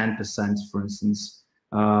 10%, for instance,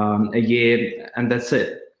 a year, and that's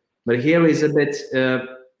it. But here is a bit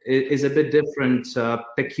different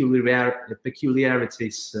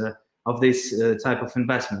peculiarities of this type of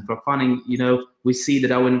investment. Crowdfunding, you know, we see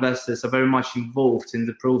that our investors are very much involved in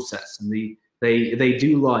the process, and they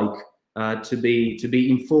do like to be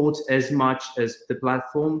informed as much as the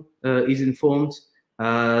platform is informed.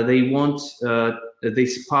 They want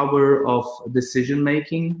this power of decision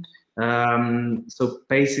making. So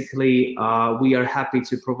basically, we are happy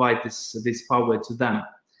to provide this power to them.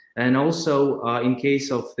 And also, in case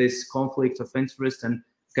of this conflict of interest, and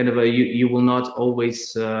kind of you will not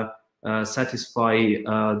always satisfy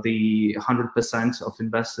the 100% of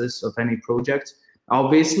investors of any project.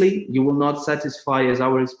 Obviously, you will not satisfy, as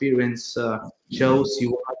our experience shows, you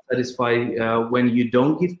will not satisfy when you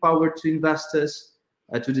don't give power to investors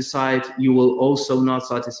to decide. You will also not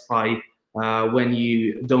satisfy when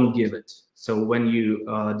you don't give it. So when you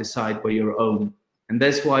decide by your own. And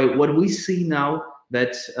that's why what we see now,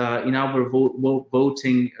 that in our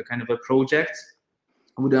voting kind of a project,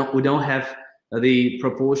 we don't have the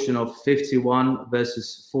proportion of 51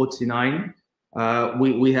 versus 49.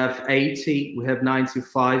 We have 80, we have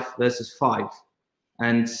 95 versus 5.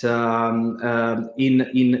 And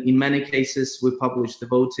in many cases, we publish the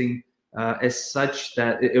voting as such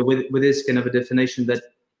that with this kind of a definition that,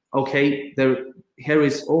 okay, here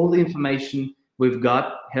is all the information we've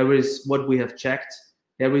got, here is what we have checked,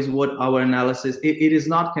 here is what our analysis. It is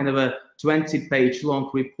not kind of a 20-page long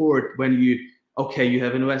report when you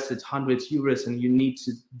have invested 100 euros and you need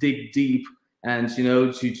to dig deep and, you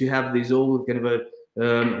know, to have this all kind of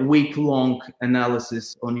a week-long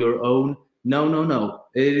analysis on your own. No.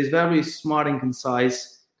 It is very smart and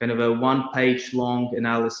concise, kind of a 1-page long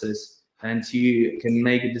analysis, and you can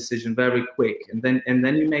make a decision very quick, and then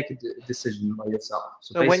you make a decision by yourself.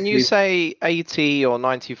 So when you say 80 or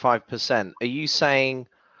 95%, are you saying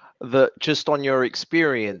that just on your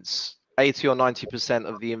experience, 80 or 90%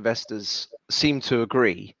 of the investors seem to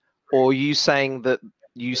agree, or are you saying that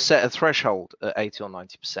you set a threshold at 80 or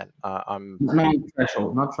 90%?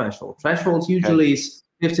 Not threshold. Threshold usually is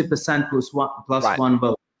 50% plus one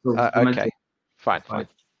vote. So okay, fine.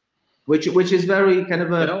 Which is very kind of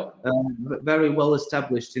very well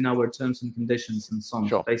established in our terms and conditions and so on.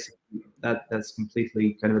 Sure. Basically, that's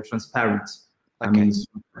completely kind of transparent. Okay. I mean,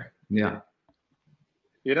 yeah.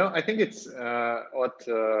 You know, I think it's what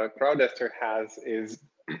Crowdester has is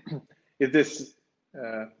this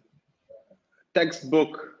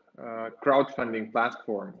textbook crowdfunding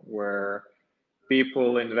platform where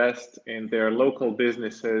people invest in their local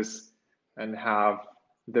businesses and have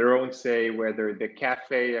their own say whether the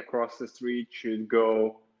cafe across the street should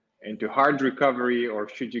go into hard recovery or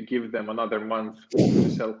should you give them another month to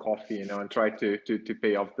sell coffee, you know, and try to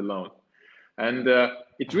pay off the loan. And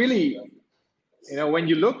it really, you know, when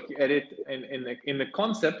you look at it in the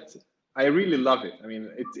concept, I really love it. I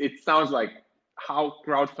mean, it sounds like how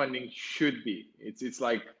crowdfunding should be. It's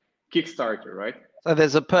like Kickstarter, right? So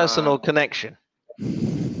there's a personal connection.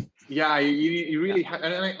 Yeah, you really have,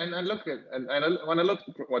 and I look at, and when I look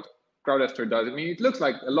at what Crowdestor does, I mean, it looks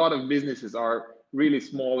like a lot of businesses are really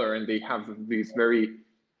smaller and they have these very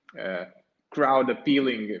crowd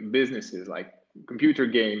appealing businesses like computer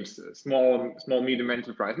games, small medium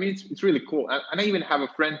enterprise. I mean, it's really cool. And I even have a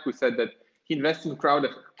friend who said that he invests in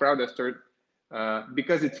Crowdestor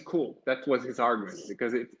because it's cool. That was his argument,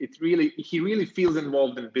 because he really feels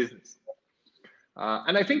involved in business.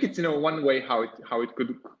 And I think it's, you know, one way how it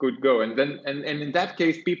could go. And then and in that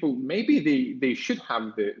case, people maybe they should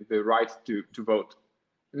have the right to vote.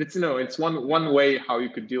 And it's, you know, it's one way how you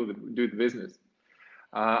could do the business.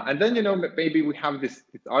 And then, you know, maybe we have this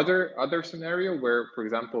other scenario where, for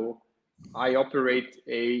example, I operate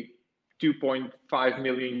a 2.5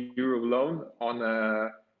 million euro loan on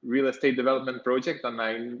a real estate development project, and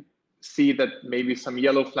I see that maybe some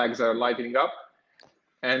yellow flags are lighting up,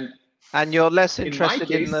 and you're less interested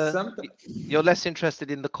you're less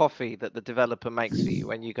interested in the coffee that the developer makes for you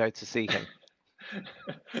when you go to see him.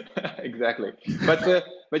 Exactly, but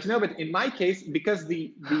you know, but in my case, because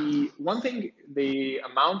the one thing, the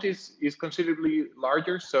amount is considerably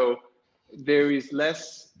larger, so there is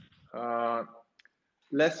less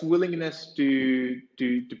willingness to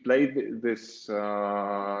play this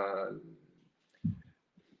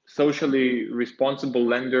socially responsible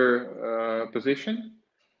lender position,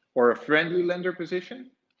 or a friendly lender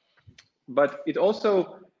position. But it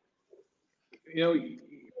also, you know,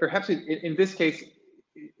 perhaps in this case,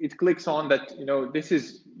 it clicks on that, you know, this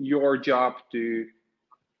is your job to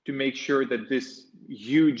make sure that this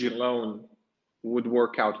huge loan would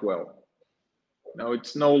work out well. Now,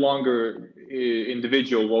 it's no longer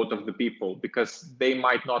individual vote of the people, because they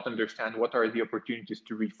might not understand what are the opportunities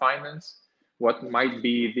to refinance, what might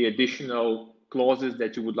be the additional clauses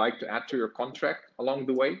that you would like to add to your contract along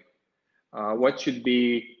the way, what should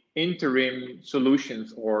be interim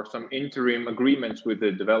solutions or some interim agreements with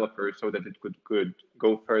the developer so that it could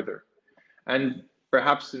go further. And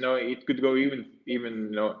perhaps, you know, it could go even you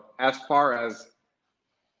know, as far as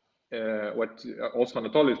what also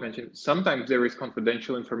Anatoly mentioned. Sometimes there is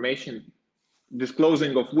confidential information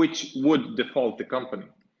disclosing of which would default the company.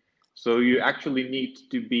 So you actually need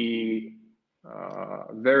to be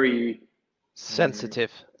very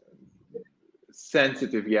sensitive,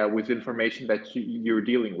 yeah, with information that you're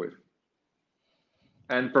dealing with.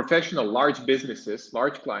 And professional large businesses,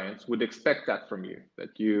 large clients would expect that from you,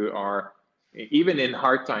 that you are, even in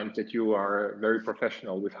hard times, that you are very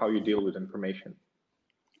professional with how you deal with information.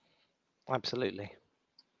 Absolutely.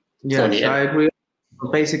 Yes, I agree.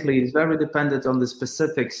 Basically, it's very dependent on the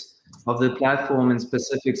specifics of the platform and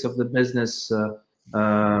specifics of the business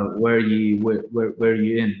where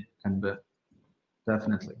you're in, and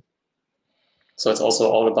definitely. So it's also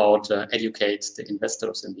all about educate the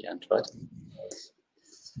investors in the end, right?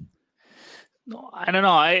 No, I don't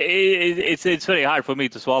know. It's very hard for me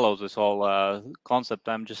to swallow this whole concept.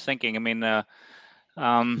 I'm just thinking. I mean,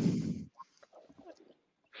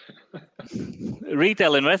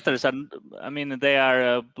 retail investors are. I mean, they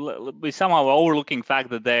are. We somehow overlooking fact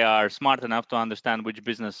that they are smart enough to understand which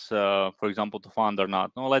business, for example, to fund or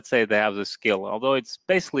not. No, let's say they have the skill. Although it's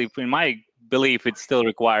basically, in my belief, it still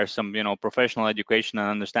requires some, you know, professional education and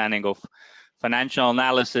understanding of financial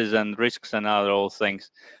analysis and risks and other all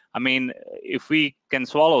things. I mean, if we can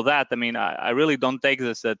swallow that, I mean, I really don't take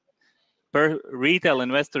this that retail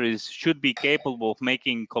investors should be capable of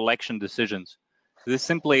making collection decisions. This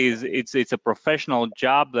simply is, it's a professional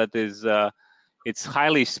job that is, it's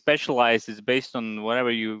highly specialized. It's based on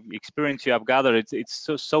whatever you experience you have gathered. It's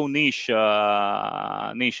so niche.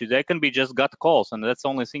 There can be just gut calls, and that's the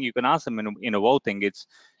only thing you can ask them in a voting. It's,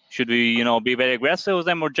 should we, you know, be very aggressive with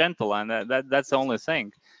them or gentle, and that's the only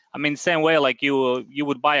thing. I mean, same way like you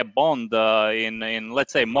would buy a bond in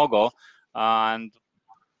let's say Mogo, and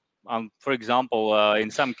for example,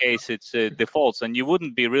 in some case it's defaults, and you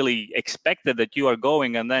wouldn't be really expected that you are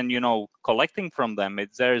going and then, you know, collecting from them.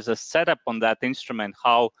 There's a setup on that instrument,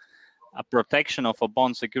 how a protection of a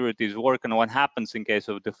bond securities work and what happens in case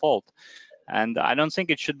of default. And I don't think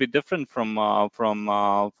it should be different from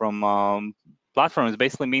platforms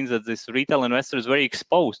basically means that this retail investor is very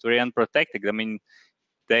exposed, very unprotected. I mean,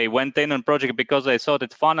 they went in on project because they thought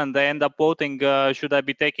it's fun, and they end up voting, should I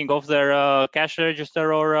be taking off their cash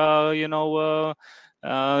register or,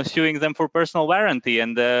 suing them for personal warranty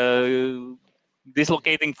and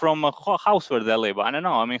dislocating from a house where they live. I don't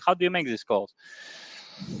know. I mean, how do you make these calls?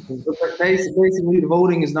 So basically, the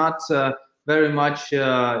voting is not very much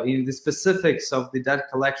in the specifics of the debt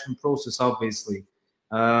collection process. Obviously,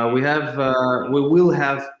 we will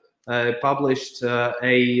have published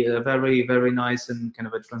a very nice and kind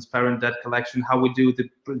of a transparent debt collection. How we do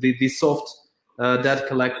the soft debt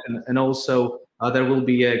collection, and also there will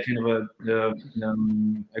be a kind of a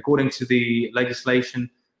according to the legislation.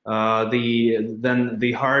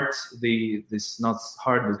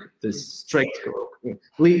 This strict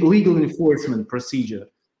legal enforcement procedure.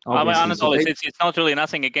 I mean, honestly, it's not really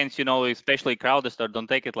nothing against, especially Crowdestor. Don't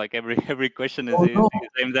take it like every question is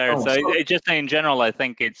aimed there. So it's just in general, I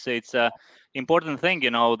think it's a important thing,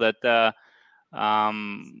 that I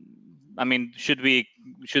mean, should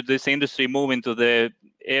this industry move into the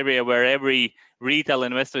area where every retail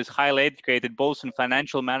investor is highly educated, both in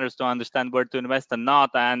financial matters to understand where to invest and not,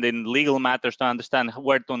 and in legal matters to understand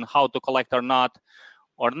how to collect or not,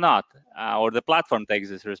 or the platform takes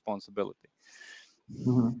this responsibility.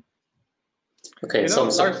 Mm-hmm. Okay, so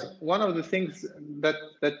Lars, one of the things that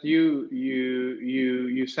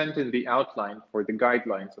you sent in the outline for the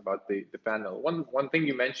guidelines about the panel, one thing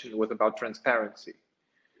you mentioned was about transparency.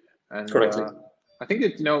 And correctly. I think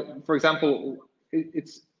that, for example, I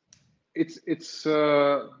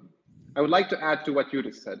would like to add to what you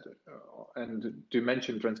just said and to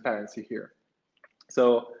mention transparency here.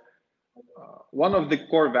 So one of the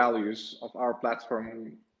core values of our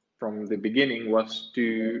platform from the beginning was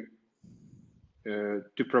to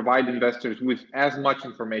provide investors with as much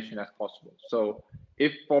information as possible. So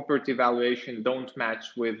if property valuation don't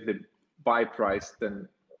match with the buy price, then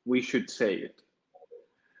we should say it.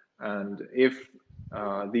 And if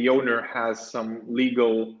the owner has some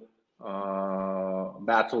legal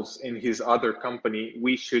battles in his other company,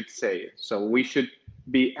 we should say it. So we should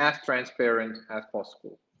be as transparent as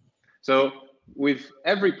possible. So with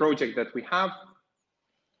every project that we have,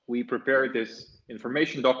 we prepare this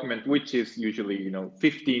information document, which is usually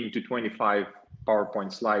 15 to 25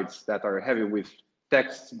 PowerPoint slides that are heavy with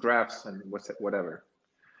text, graphs, and whatever.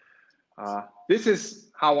 This is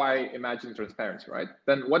how I imagine transparency, right?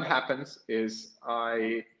 Then what happens is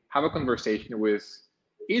I have a conversation with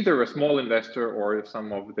either a small investor or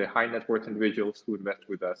some of the high net worth individuals who invest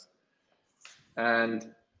with us.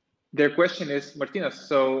 And their question is, Martinas,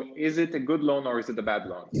 so is it a good loan or is it a bad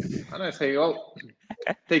loan? And I say, well,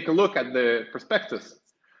 take a look at the prospectus.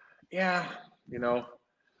 Yeah,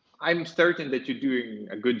 I'm certain that you're doing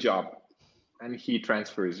a good job. And he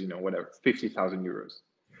transfers, whatever, 50,000 euros.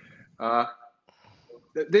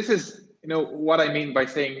 This is, what I mean by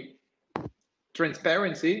saying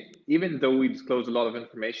transparency. Even though we disclose a lot of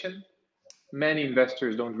information, many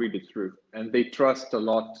investors don't read it through, and they trust a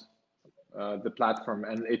lot the platform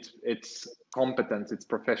and its competence, its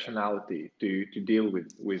professionality to deal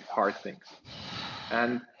with hard things.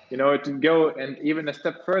 And to go and even a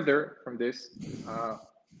step further from this,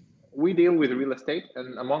 we deal with real estate,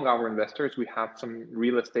 and among our investors, we have some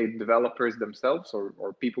real estate developers themselves,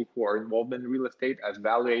 or people who are involved in real estate as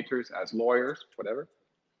valuators, as lawyers, whatever.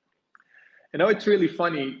 It's really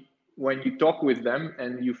funny when you talk with them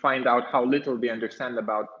and you find out how little they understand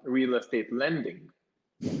about real estate lending,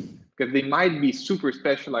 because they might be super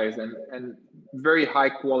specialized and very high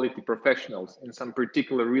quality professionals in some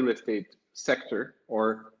particular real estate sector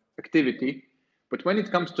or activity. But when it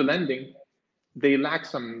comes to lending, they lack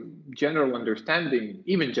some general understanding,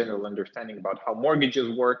 even general understanding about how mortgages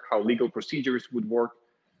work, how legal procedures would work,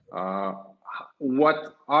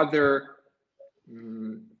 what other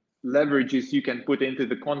leverages you can put into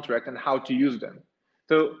the contract and how to use them.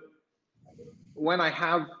 So when I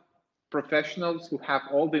have professionals who have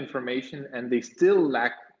all the information and they still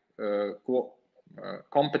lack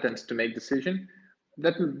competence to make decision,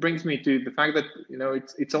 that brings me to the fact that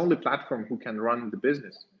it's only platform who can run the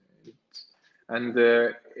business. And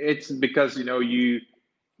it's because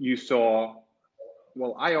you saw,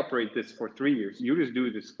 well, I operate this for 3 years. You just do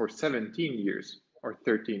this for 17 years or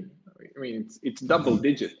 13. I mean, it's double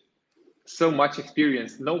digit. So much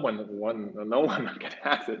experience. No one can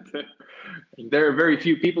have it. There are very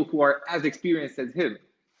few people who are as experienced as him.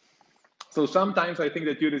 So sometimes I think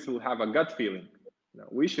that Judith will have a gut feeling.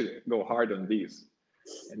 We should go hard on these,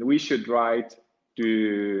 and we should write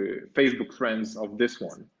to Facebook friends of this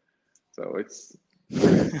one. So it's.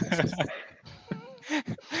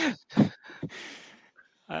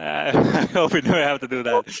 I hope we never have to do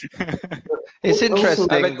that. It's interesting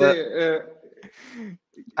that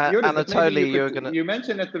Anatoly, you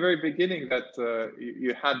mentioned at the very beginning that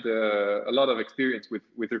you had a lot of experience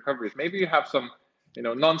with recoveries. Maybe you have some,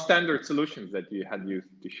 non-standard solutions that you had used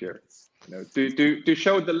to share, to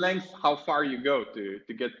show the length how far you go to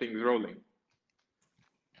get things rolling.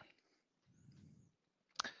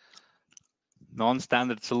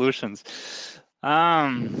 Non-standard solutions.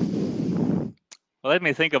 Well, let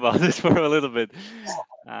me think about this for a little bit.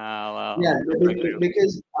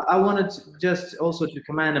 Because I wanted to just also to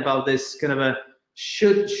comment about this kind of a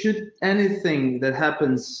should anything that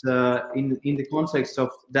happens in the context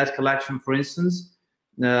of debt collection, for instance,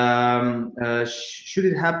 should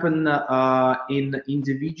it happen in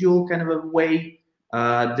individual kind of a way,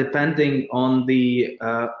 depending on the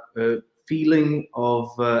feeling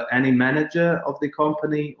of any manager of the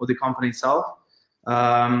company or the company itself?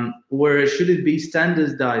 Or should it be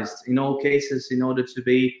standardized in all cases in order to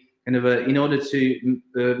be kind of in order to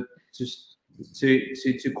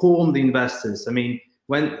calm the investors? I mean,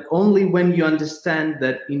 only when you understand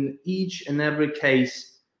that in each and every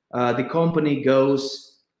case the company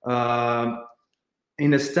goes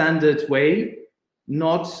in a standard way,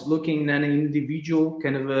 not looking at any individual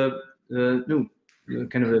kind of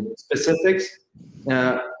specifics.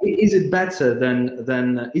 Is it better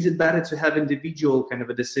is it better to have individual kind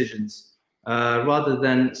of decisions rather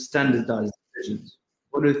than standardized decisions?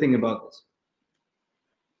 What do you think about this?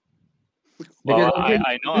 Well,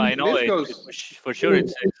 I know for sure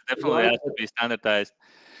it definitely has to be standardized.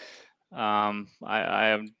 I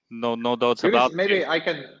have no doubts about it. Maybe I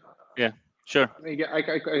can. Yeah, sure. I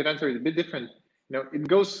can answer it a bit different. It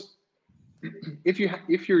goes.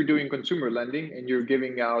 If you're doing consumer lending and you're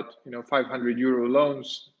giving out, 500 euro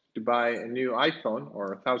loans to buy a new iPhone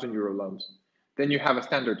or 1,000 euro loans, then you have a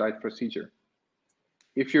standardized procedure.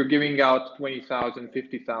 If you're giving out 20,000,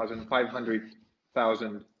 50,000,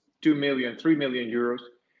 500,000, 2 million, 3 million euros,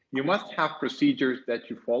 you must have procedures that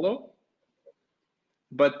you follow,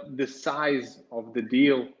 but the size of the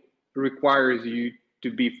deal requires you to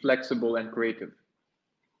be flexible and creative.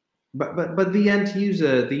 But the end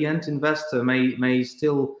user, the end investor may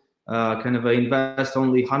still kind of invest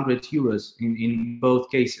only 100 euros in both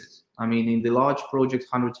cases. I mean, in the large project,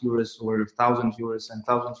 100 euros or 1,000 euros and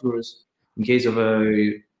 1,000 euros in case of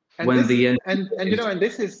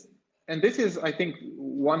this is I think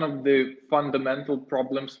one of the fundamental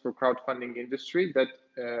problems for crowdfunding industry, that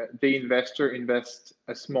the investor invests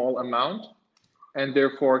a small amount and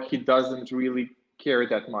therefore he doesn't really care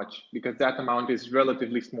that much because that amount is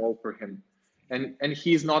relatively small for him, and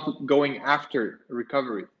he's not going after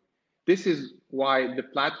recovery. This is why the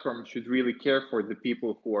platform should really care for the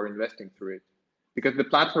people who are investing through it, because the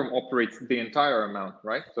platform operates the entire amount,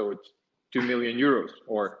 right? So it's 2 million euros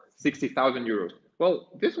or 60,000 euros.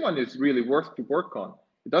 Well, this one is really worth to work on.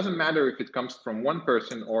 It doesn't matter if it comes from one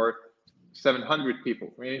person or 700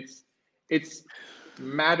 people. I mean, it's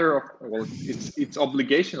matter of, well, it's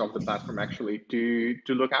obligation of the platform actually to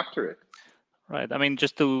look after it. Right. I mean,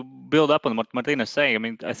 just to build up on what Martina is saying, I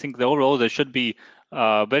mean, I think the overall there should be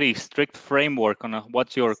a very strict framework on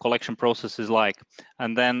what your collection process is like,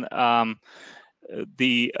 and then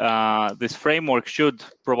this framework should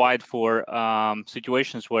provide for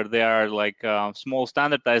situations where there are like small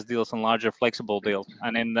standardized deals and larger flexible deals,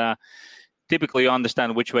 and then typically you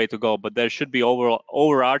understand which way to go, but there should be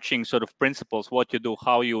overarching sort of principles, what you do,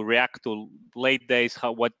 how you react to late days,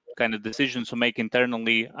 what kind of decisions you make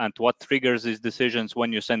internally, and what triggers these decisions,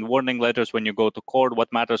 when you send warning letters, when you go to court,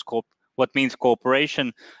 what matters, what means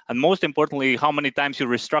cooperation, and most importantly, how many times you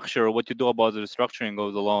restructure, or what you do about the restructuring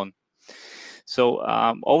of the loan. So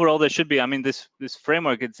overall, there should be, I mean, this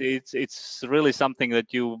framework, it's really something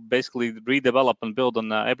that you basically redevelop and build on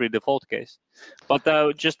every default case. But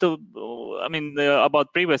just to, I mean,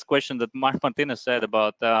 about previous question that Martina said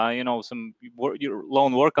about, some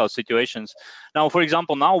loan workout situations. Now, for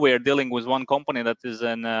example, now we are dealing with one company that is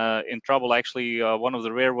in trouble, actually, one of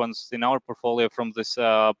the rare ones in our portfolio from this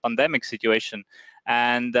pandemic situation.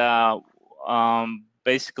 And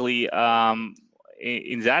basically,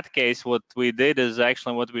 in that case, what we did is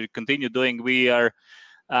actually what we continue doing. We are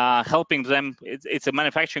helping them. It's a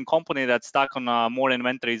manufacturing company that's stuck on more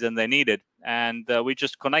inventories than they needed, and we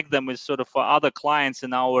just connect them with sort of other clients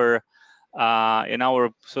in our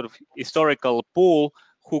sort of historical pool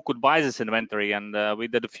who could buy this inventory, and we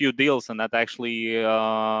did a few deals, and that actually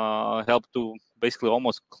helped to basically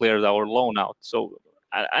almost clear our loan out. So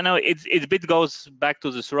I know it a bit goes back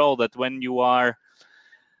to this role that when you're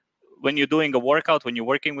doing a workout, when you're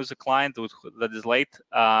working with a client that is late,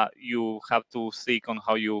 you have to think on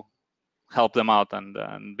how help them out,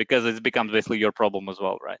 and because it becomes basically your problem as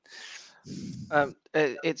well, right?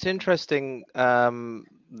 It's interesting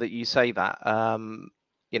that you say that.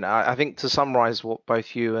 You know, I think to summarize what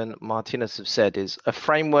both you and Martinez have said is a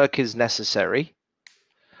framework is necessary,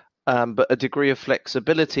 but a degree of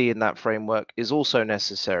flexibility in that framework is also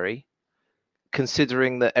necessary,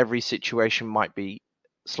 considering that every situation might be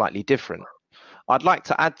slightly different. I'd like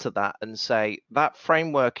to add to that and say that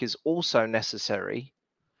framework is also necessary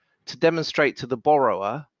to demonstrate to the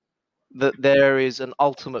borrower that there is an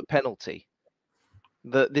ultimate penalty,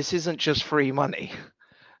 that this isn't just free money.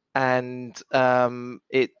 And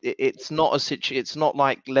it's not it's not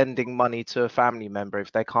like lending money to a family member.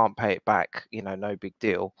 If they can't pay it back, you know, no big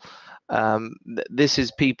deal. This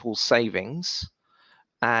is people's savings,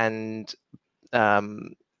 and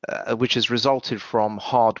which has resulted from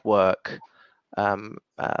hard work,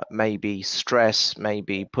 maybe stress,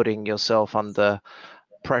 maybe putting yourself under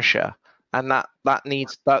pressure, and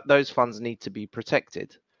those funds need to be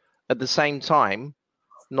protected. At the same time,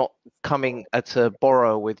 not coming at a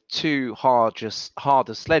borrower with too hard a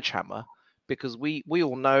sledgehammer, because we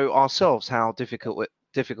all know ourselves how difficult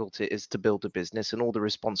it is to build a business and all the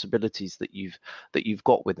responsibilities that you've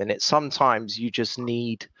got within it. Sometimes you just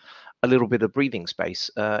need a little bit of breathing space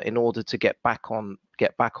in order to get back on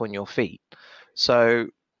your feet. So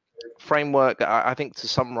framework, I think, to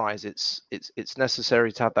summarize, it's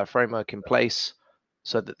necessary to have that framework in place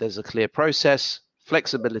so that there's a clear process,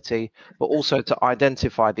 flexibility, but also to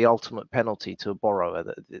identify the ultimate penalty to a borrower,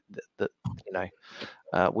 that you know,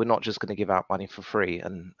 we're not just going to give out money for free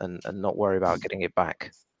and not worry about getting it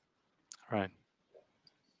back. Right.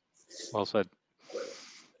 Well said.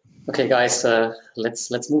 Okay, guys,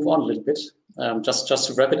 let's move on a little bit. Just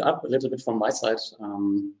to wrap it up a little bit from my side.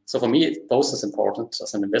 So for me, both is important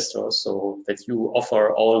as an investor, so that you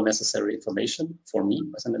offer all necessary information for me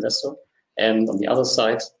as an investor. And on the other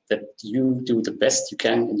side, that you do the best you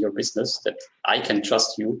can in your business, that I can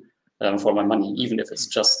trust you for my money, even if it's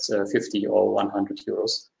just 50 or 100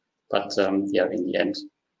 euros. But yeah, in the end,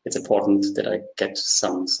 it's important that I get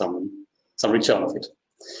some return of it.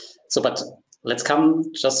 So, but let's come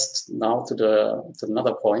just now to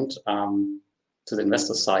another point, to the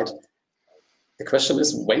investor side. The question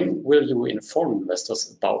is, when will you inform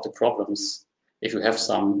investors about the problems, if you have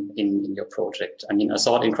some in your project? I mean, I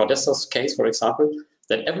saw it in Crowdestor's case, for example,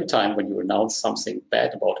 that every time when you announce something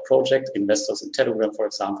bad about a project, investors in Telegram, for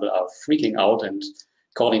example, are freaking out and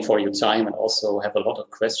calling for your time, and also have a lot of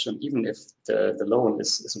questions, even if the loan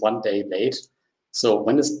is 1 day late. So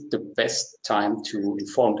when is the best time to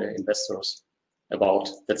inform the investors about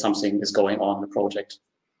that something is going on in the project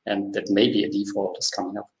and that maybe a default is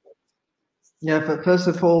coming up? Yeah, first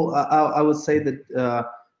of all, I would say that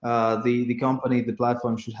the company, the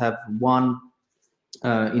platform, should have one,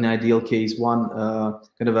 in ideal case, one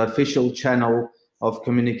kind of official channel of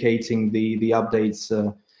communicating the updates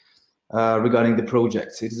regarding the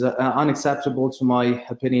projects. It is unacceptable, to my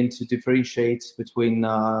opinion, to differentiate between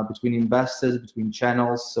investors, between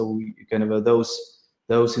channels. So kind of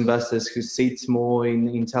those investors who sit more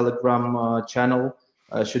in Telegram channel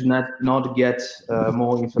should not get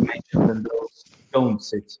more information than those who don't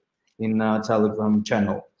sit in Telegram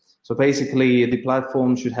channel. So basically, the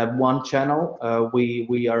platform should have one channel.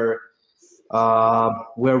 We're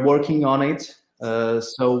working on it,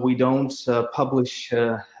 so we don't publish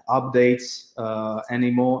updates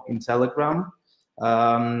anymore in Telegram,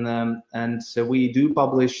 and so we do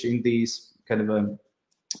publish in these kind of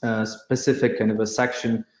a specific kind of a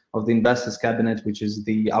section of the investors cabinet, which is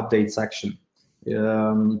the update section.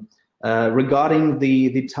 Regarding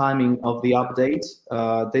the timing of the update,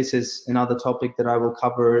 this is another topic that I will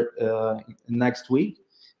cover next week.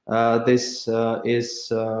 This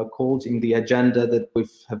is called in the agenda that we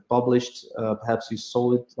have published. Perhaps you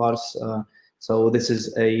saw it, Lars. So this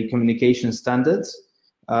is a communication standard.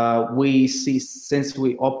 We see, since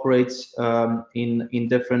we operate in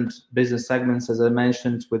different business segments, as I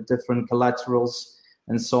mentioned, with different collaterals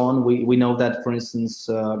and so on, we know that, for instance,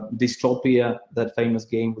 Dystopia, that famous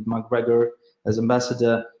game with McGregor as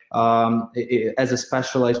ambassador, as a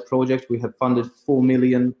specialized project, we have funded 4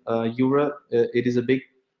 million euro. It is a big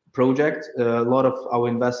project. A lot of our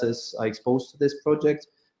investors are exposed to this project.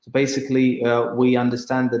 So basically, we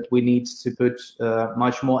understand that we need to put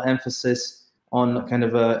much more emphasis on kind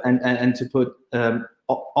of and to put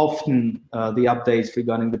often the updates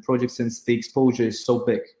regarding the project, since the exposure is so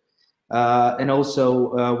big. And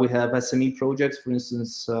also we have SME projects, for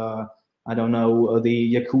instance, I don't know,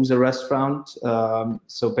 the Yakuza restaurant.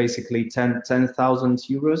 So basically 10,000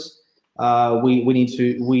 euros. we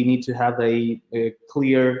need to have a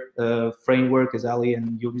clear framework, as Ali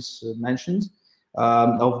and Yuris mentioned,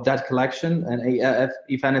 of that collection. And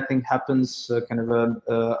if anything happens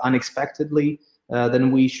unexpectedly,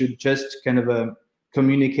 then we should just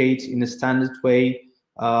communicate in a standard way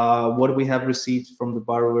what we have received from the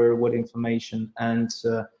borrower, what information, and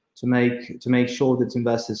to make sure that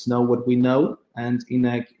investors know what we know, and in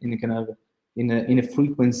a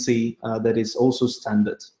frequency that is also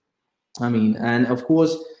standard. I mean, and of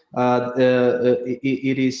course,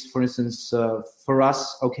 it is, for instance, for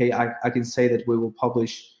us, okay, I can say that we will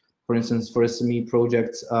publish, for instance, for SME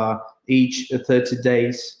projects, each 30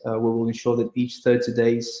 days, we will ensure that each 30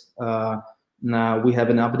 days now we have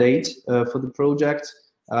an update for the project.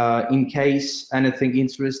 In case anything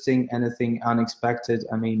interesting, anything unexpected,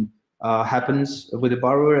 I mean, happens with the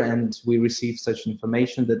borrower, and we receive such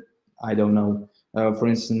information that, I don't know, for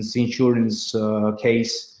instance, insurance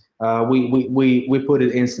case, we put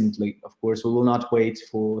it instantly. Of course, we will not wait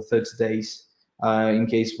for 30 days in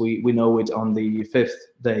case we know it on the 5th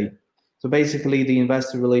day. So basically, the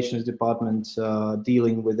investor relations department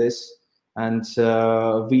dealing with this, and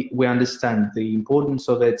we understand the importance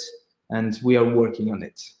of it, and we are working on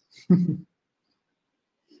it.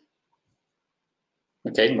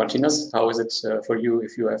 Okay, Martinez, how is it for you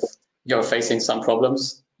if you're facing some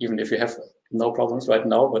problems, even if you have no problems right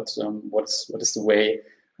now? But what is the way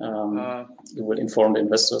you will inform the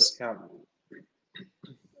investors? Yeah.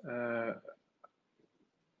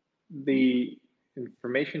 The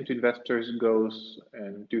information to investors goes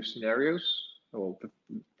in two scenarios. Well, the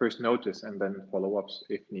first notice and then follow-ups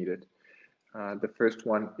if needed. The first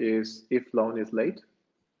one is if loan is late.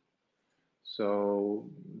 So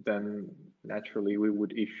then naturally we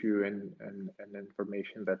would issue an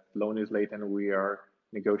information that loan is late and we are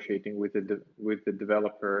negotiating with the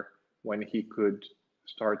developer when he could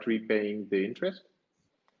start repaying the interest.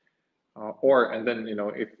 And then, you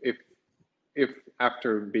know, if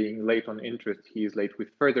after being late on interest, he is late with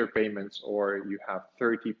further payments, or you have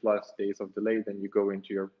 30+ days of delay, then you go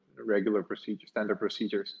into your regular procedure, standard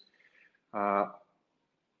procedures.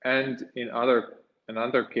 And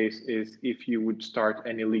another case is if you would start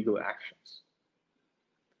any legal actions.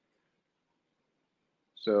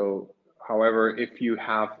 So, however, if you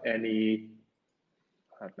have any,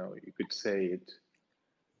 I don't know, you could say it,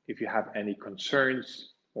 if you have any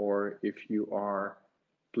concerns, or if you are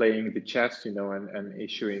playing the chess, you know, and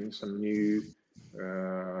issuing some new,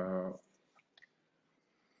 or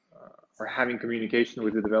having communication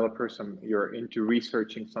with the developer, you're into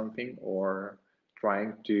researching something or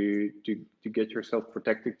trying to get yourself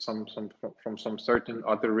protected from some certain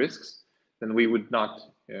other risks, then we would not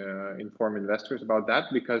inform investors about that,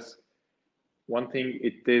 because one thing,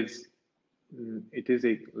 it is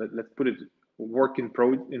a, let's put it, work in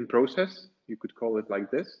process, you could call it like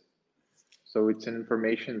this. So it's an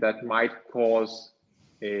information that might cause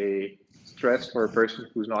a stress for a person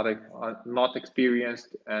who's not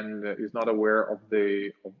experienced and is not aware of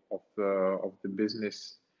the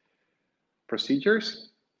business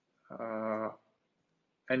procedures,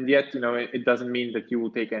 and yet, you know, it doesn't mean that you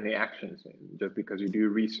will take any actions just because you do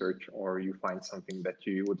research or you find something that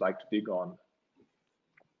you would like to dig on.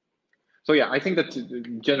 So yeah, I think that the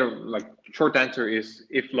general, like, short answer is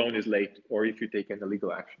if loan is late or if you take any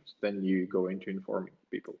legal actions, then you go into informing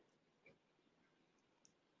people.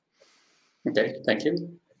 Okay, thank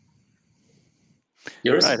you.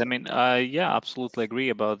 Yours? Right. I mean, yeah, absolutely agree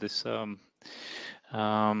about this.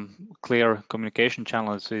 Clear communication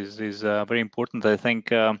channels is very important. I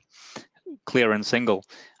think clear and single.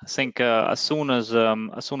 I think as soon as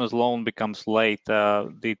loan becomes late,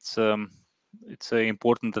 it's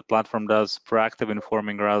important that platform does proactive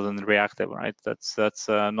informing rather than reactive, right? That's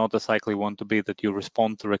not a cycle you want to be, that you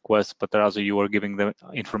respond to requests, but rather you are giving the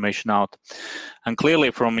information out. And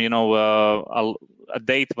clearly, from, you know, a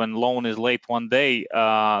date when loan is late one day,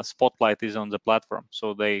 spotlight is on the platform,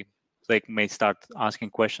 so they may start asking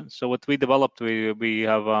questions. So what we developed, we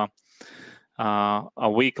have a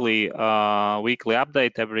weekly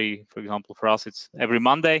update. For example, for us, it's every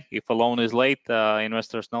Monday. If a loan is late,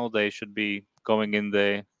 investors know they should be going in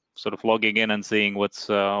the sort of logging in and seeing what's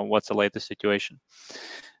the latest situation.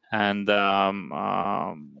 And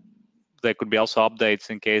there could be also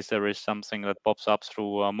updates in case there is something that pops up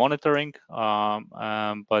through monitoring.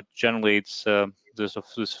 But generally, it's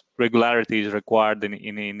this regularity is required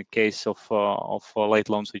in the case of a late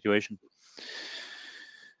loan situation.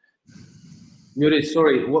 Yuri,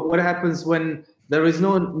 sorry, what happens when there is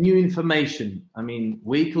no new information? I mean,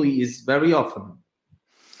 weekly is very often.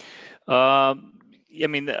 I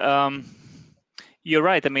mean, You're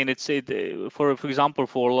right. I mean, for example,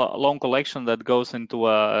 for loan collection that goes into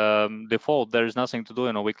a default, there's nothing to do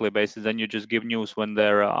on a weekly basis. Then you just give news when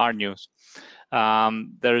there are news.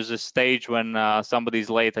 There's a stage when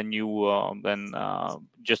somebody's late and you then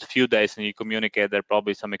just a few days and you communicate. There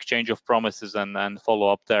probably some exchange of promises and follow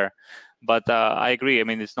up there. But I agree. I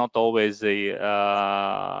mean, it's not always that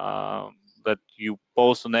you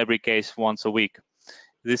post on every case once a week.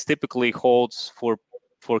 This typically holds for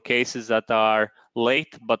cases that are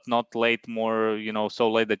late, but not late more,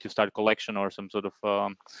 so late that you start collection or some sort of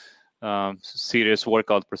serious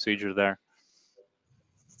workout procedure there.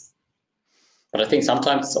 But I think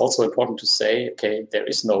sometimes it's also important to say, okay, there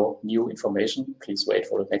is no new information. Please wait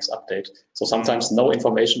for the next update. So sometimes no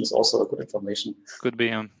information is also a good information. Could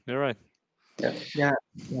be. You're right. Yeah. Yeah.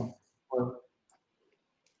 Well,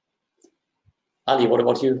 Ali, what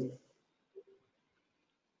about you?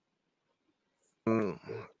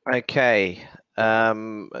 Okay.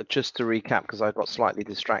 Just to recap, because I got slightly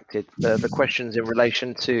distracted, the questions in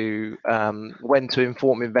relation to when to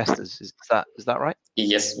inform investors, is that right?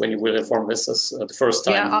 Yes, when you will inform investors the first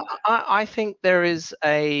time. Yeah, I think there is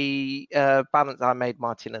a balance. I made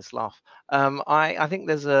Martinez laugh. I think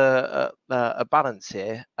there's a balance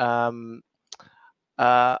here.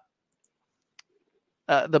 The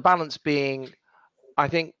balance being, I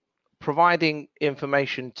think, providing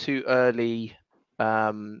information too early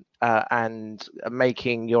and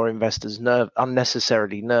making your investors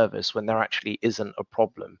unnecessarily nervous when there actually isn't a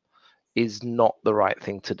problem is not the right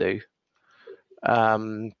thing to do.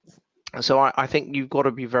 So I think you've got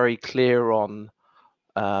to be very clear on,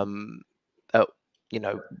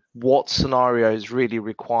 what scenarios really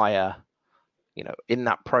require, in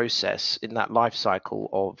that process, in that life cycle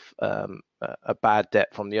of a bad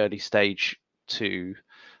debt from the early stage to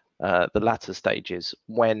the latter stages,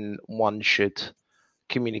 when one should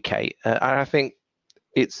communicate. And I think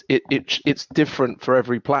it's different for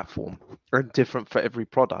every platform and different for every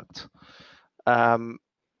product.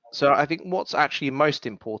 So I think what's actually most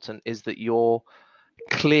important is that you're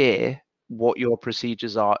clear what your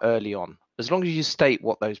procedures are early on. As long as you state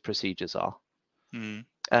what those procedures are,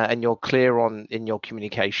 and you're clear in your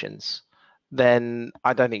communications, then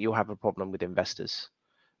I don't think you'll have a problem with investors.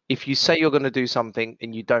 If you say you're going to do something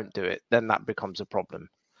and you don't do it, then that becomes a problem.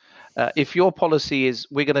 If your policy is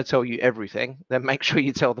we're going to tell you everything, then make sure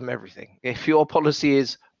you tell them everything. If your policy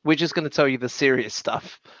is we're just going to tell you the serious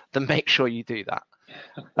stuff, then make sure you do that.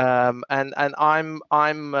 And I'm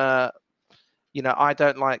I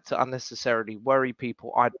don't like to unnecessarily worry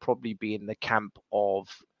people. I'd probably be in the camp of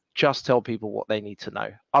just tell people what they need to know.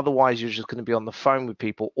 Otherwise, you're just going to be on the phone with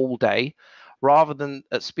people all day. Rather than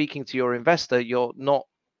speaking to your investor, you're not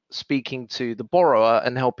speaking to the borrower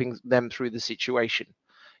and helping them through the situation.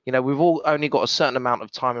 We've all only got a certain amount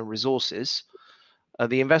of time and resources.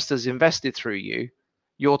 The investors invested through you.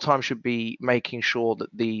 Your time should be making sure that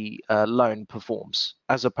the loan performs,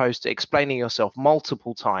 as opposed to explaining yourself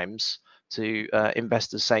multiple times to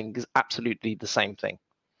investors saying absolutely the same thing.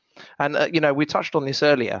 And we touched on this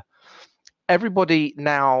earlier. Everybody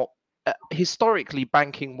now, historically,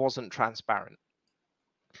 banking wasn't transparent.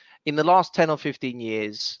 In the last 10 or 15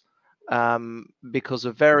 years, because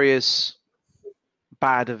of various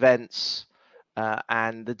bad events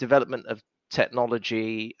and the development of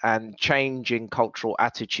technology and changing cultural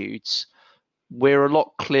attitudes, we're a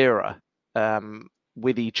lot clearer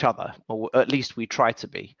with each other, or at least we try to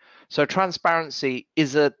be. So transparency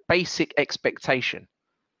is a basic expectation,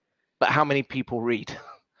 but how many people read?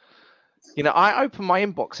 I open my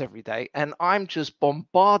inbox every day and I'm just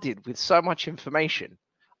bombarded with so much information.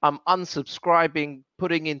 I'm unsubscribing,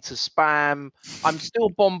 putting into spam. I'm still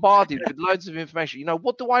bombarded with loads of information.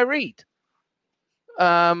 What do I read?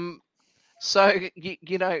 So,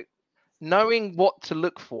 knowing what to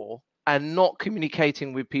look for and not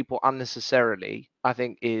communicating with people unnecessarily, I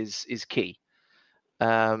think is key.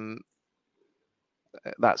 That's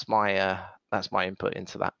my input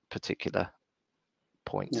into that particular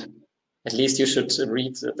point. Yeah. At least you should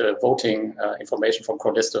read the voting information from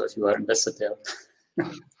Crowdisto if you are invested there.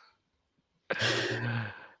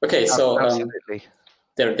 Okay, so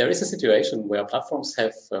there is a situation where platforms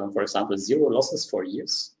have, for example, 0 losses for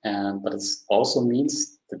years, but it also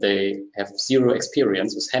means that they have 0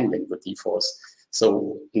 experience with handling the defaults.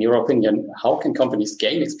 So, in your opinion, how can companies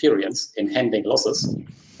gain experience in handling losses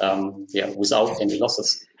without any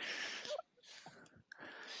losses?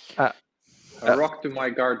 A rock to my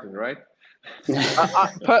garden, right?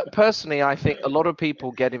 Personally, I think a lot of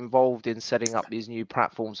people get involved in setting up these new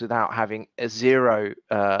platforms without having a 0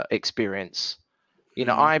 experience.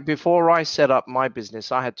 Before I set up my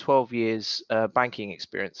business, I had 12 years banking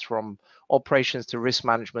experience from operations to risk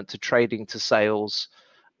management to trading to sales.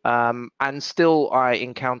 And still I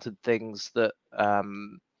encountered things that I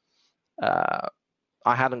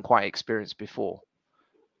hadn't quite experienced before.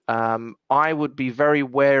 I would be very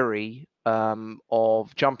wary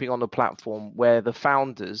of jumping on a platform where the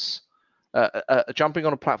founders, jumping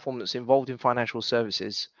on a platform that's involved in financial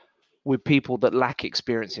services with people that lack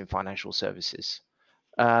experience in financial services.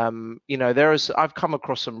 You know, I've come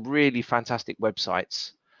across some really fantastic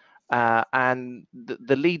websites, and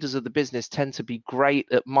the leaders of the business tend to be great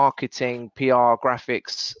at marketing, PR,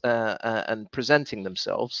 graphics, and presenting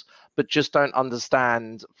themselves, but just don't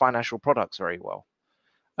understand financial products very well.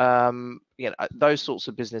 You know, those sorts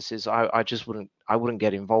of businesses I just wouldn't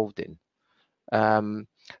get involved in.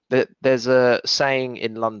 There's a saying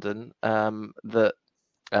in London that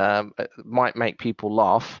might make people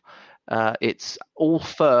laugh. It's all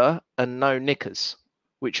fur and no knickers,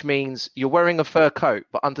 which means you're wearing a fur coat,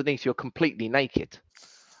 but underneath you're completely naked.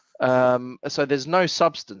 So there's no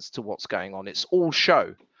substance to what's going on. It's all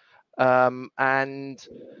show. And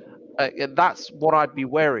that's what I'd be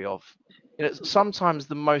wary of. You know, sometimes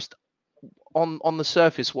the most on the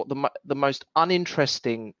surface, what the most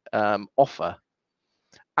uninteresting offer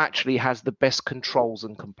actually has the best controls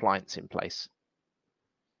and compliance in place.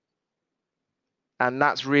 And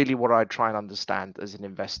that's really what I try and understand as an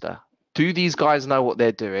investor. Do these guys know what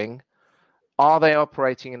they're doing? Are they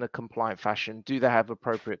operating in a compliant fashion? Do they have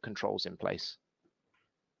appropriate controls in place?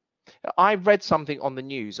 I read something on the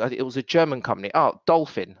news. It was a German company. Oh,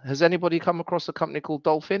 Dolphin. Has anybody come across a company called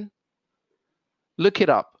Dolphin? Look it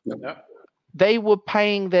up. Yeah. They were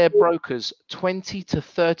paying their brokers 20 to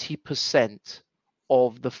 30%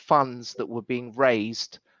 of the funds that were being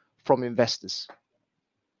raised from investors.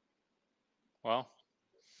 Wow.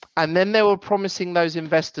 And then they were promising those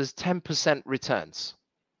investors 10% returns.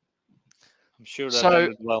 I'm sure that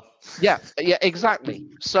ended well. Yeah, exactly.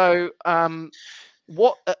 So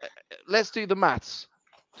let's do the maths.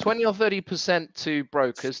 20 or 30% to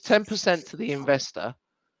brokers, 10% to the investor.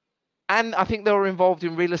 And I think they were involved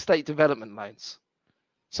in real estate development loans.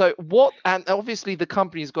 So and obviously the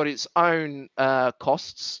company's got its own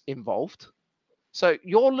costs involved. So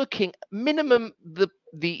you're looking minimum,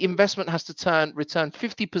 the investment has to return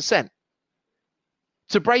 50%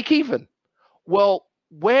 to break even. Well,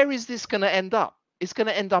 where is this going to end up? It's going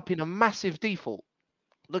to end up in a massive default.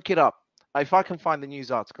 Look it up. If I can find the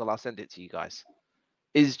news article, I'll send it to you guys.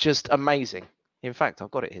 It's just amazing. In fact,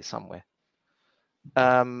 I've got it here somewhere.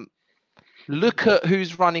 Look at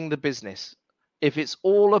who's running the business. If it's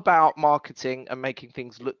all about marketing and making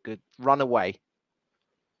things look good, run away.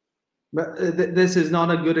 But this is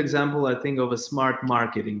not a good example, I think, of a smart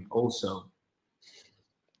marketing also.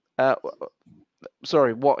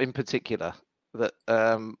 Sorry, what in particular? That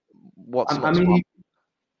what's not I mean,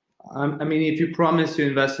 smart? I mean, if you promise to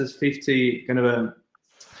investors 50, kind of a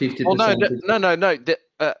 50%. Oh, no.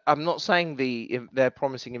 I'm not saying they're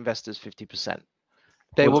promising investors 50%.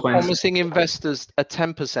 They were promising investors a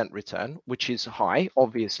 10% return, which is high,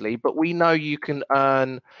 obviously, but we know you can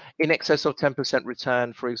earn in excess of 10%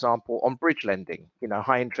 return, for example, on bridge lending, you know,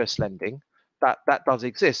 high interest lending. That does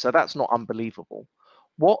exist, so that's not unbelievable.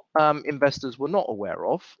 What investors were not aware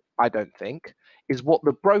of, I don't think, is what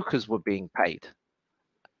the brokers were being paid.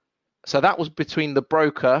 So that was between the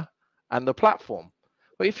broker and the platform.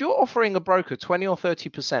 But if you're offering a broker 20 or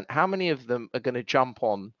 30%, how many of them are going to jump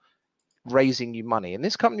on raising you money? And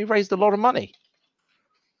this company raised a lot of money.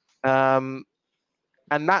 And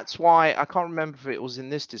that's why I can't remember if it was in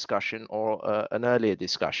this discussion or an earlier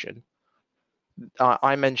discussion.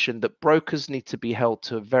 I mentioned that brokers need to be held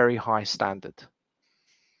to a very high standard.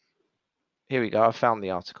 Here we go. I found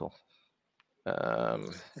the article.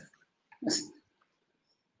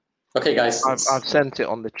 Okay, guys. I've sent it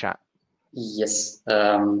on the chat. Yes.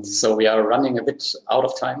 So we are running a bit out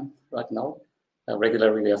of time right now.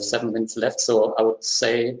 Regularly, we have 7 minutes left. So I would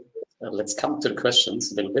say let's come to the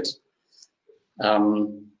questions a little bit.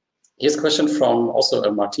 Here's a question from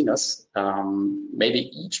also Martinez. Maybe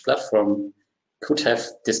each platform could have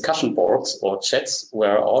discussion boards or chats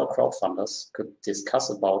where all crowdfunders could discuss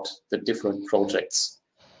about the different projects.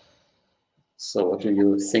 So what do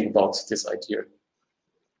you think about this idea?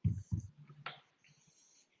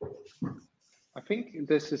 I think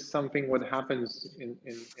this is something what happens in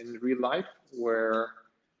real life, where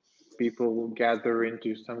people will gather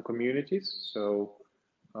into some communities. So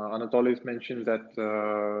Anatolis mentioned that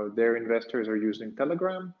their investors are using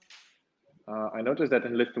Telegram. I noticed that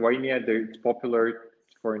in Lithuania, it's popular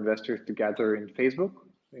for investors to gather in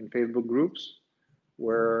Facebook groups,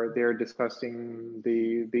 where they're discussing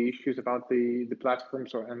the issues about the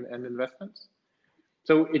platforms and investments.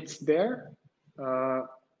 So it's there.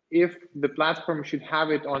 If the platform should have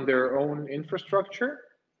it on their own infrastructure,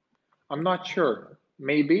 I'm not sure.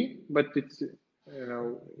 Maybe, but it's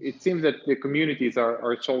it seems that the communities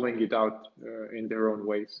are solving it out in their own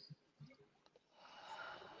ways.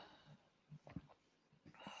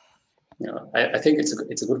 Yeah, I think it's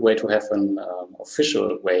a good way to have an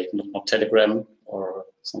official way, not Telegram or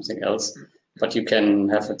something else, but you can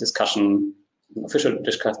have a discussion, an official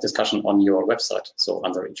discussion on your website. So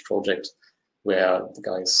under each project, where the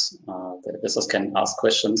guys, the investors can ask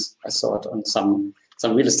questions. I saw it on some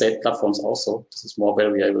real estate platforms also. This is more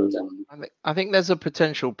valuable than. I think there's a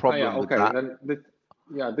potential problem with that. Then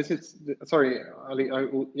this is sorry, Ali.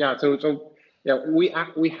 Yeah,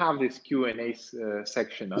 we have this Q&A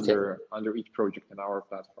section under each project in our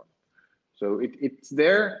platform. So it's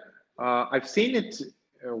there. I've seen it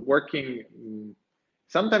working.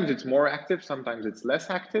 Sometimes it's more active, sometimes it's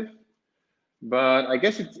less active. But I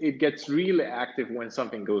guess it gets really active when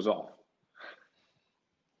something goes off.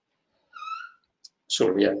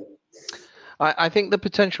 Sure, yeah. I think the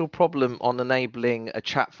potential problem on enabling a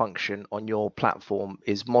chat function on your platform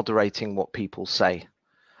is moderating what people say.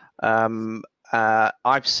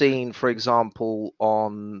 I've seen, for example,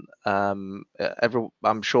 on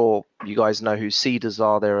I'm sure you guys know who Seeders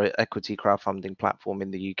are. They're an equity crowdfunding platform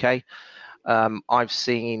in the UK. I've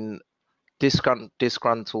seen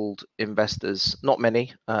disgruntled investors, not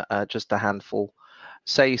many, just a handful,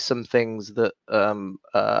 say some things that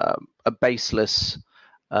are baseless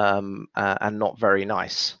and not very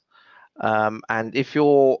nice. And if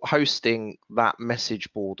you're hosting that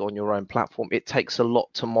message board on your own platform, it takes a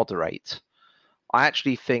lot to moderate. I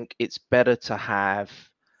actually think it's better to have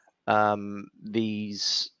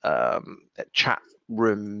these chat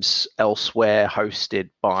rooms elsewhere hosted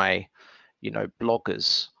by,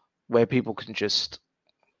 bloggers, where people can just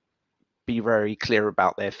be very clear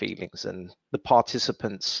about their feelings, and the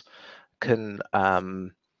participants can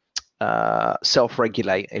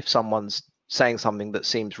self-regulate. If someone's saying something that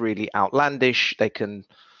seems really outlandish, they can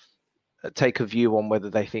take a view on whether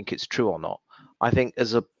they think it's true or not. I think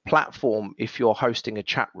as a platform, if you're hosting a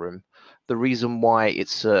chat room, the reason why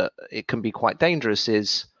it can be quite dangerous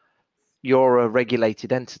is you're a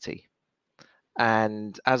regulated entity.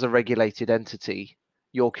 And as a regulated entity,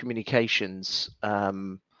 your communications,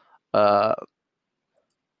 what's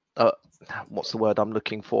the word I'm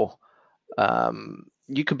looking for?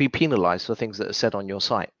 You could be penalized for things that are said on your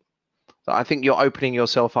site. So I think you're opening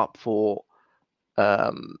yourself up for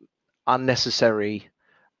unnecessary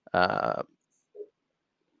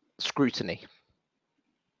scrutiny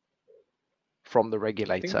from the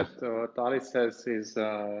regulator. I think that what Ali says is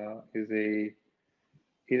an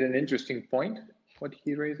interesting point. What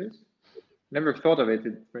he raises, never thought of it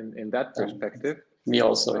in that perspective. Me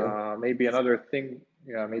also. Maybe another thing.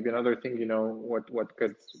 Yeah, maybe another thing. What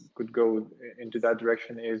could go into that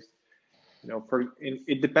direction is,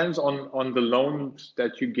 it depends on the loans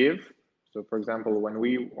that you give. So, for example, when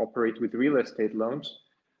we operate with real estate loans,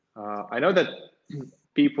 I know that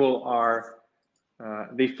people are.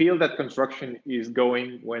 They feel that construction is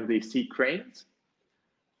going when they see cranes,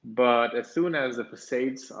 but as soon as the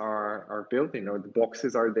facades are built, the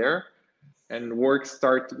boxes are there, and works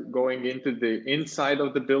start going into the inside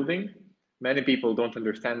of the building, many people don't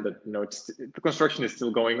understand that the construction is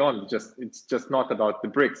still going on. It's just not about the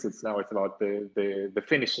bricks. It's about the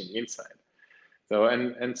finishing inside. So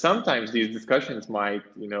and sometimes these discussions might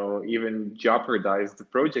even jeopardize the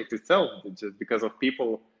project itself, just because of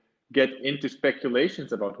people get into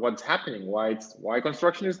speculations about what's happening, why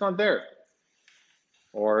construction is not there,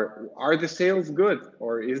 or are the sales good,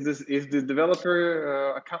 or is the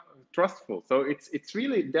developer trustful? So it's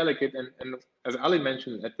really delicate, and as Ali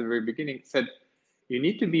mentioned at the very beginning, said you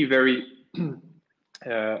need to be very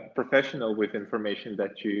professional with information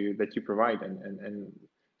that you provide, and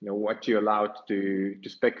what you're allowed to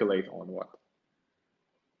speculate on what.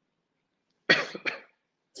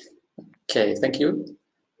 Okay, thank you.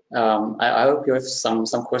 I hope you have some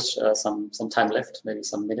time left, maybe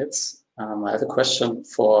some minutes. I have a question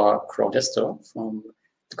for Crowdestor from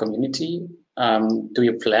the community. Do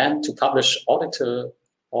you plan to publish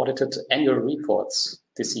audited annual reports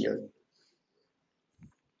this year?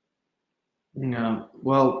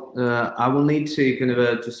 Well, I will need to kind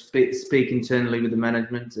of just speak internally with the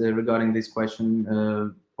management regarding this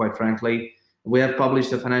question. Quite frankly, we have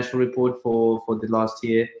published a financial report for the last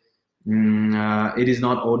year. It is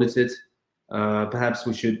not audited. Perhaps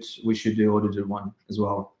we should do audited one as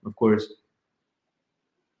well, of course.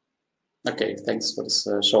 Okay, thanks for this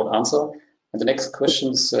short answer. And the next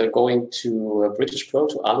question is going to British Pearl,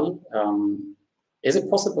 to Ali. Is it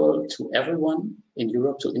possible to everyone in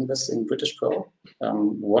Europe to invest in British Pearl?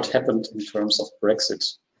 What happened in terms of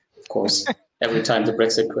Brexit? Of course, every time the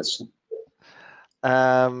Brexit question.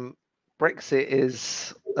 Brexit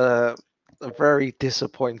is a very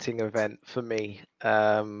disappointing event for me.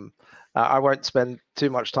 I won't spend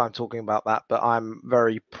too much time talking about that, but I'm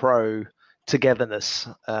very pro togetherness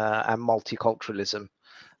and multiculturalism.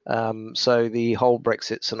 So the whole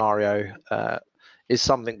Brexit scenario is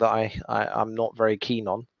something that I'm not very keen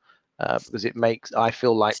on because I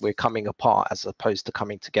feel like we're coming apart as opposed to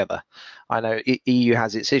coming together. I know EU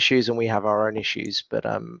has its issues and we have our own issues, but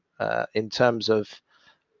in terms of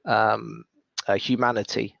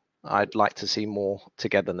humanity, I'd like to see more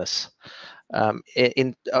togetherness.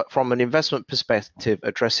 From an investment perspective,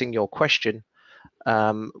 addressing your question,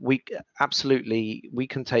 we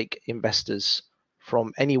can take investors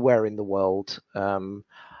from anywhere in the world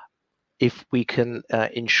if we can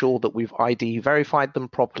ensure that we've ID verified them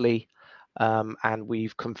properly and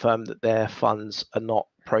we've confirmed that their funds are not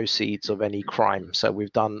proceeds of any crime. So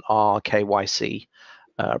we've done our KYC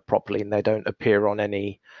properly and they don't appear on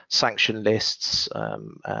any sanction lists,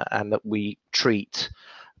 and that we treat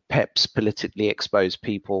PEPs, politically exposed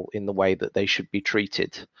people, in the way that they should be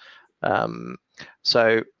treated.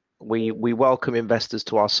 So we welcome investors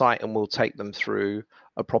to our site and we'll take them through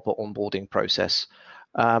a proper onboarding process.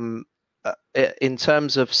 In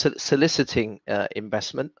terms of soliciting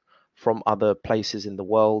investment from other places in the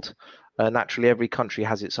world, naturally every country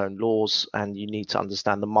has its own laws and you need to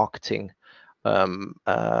understand the marketing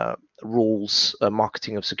rules,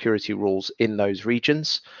 marketing of security rules in those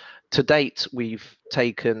regions. To date, we've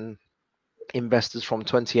taken investors from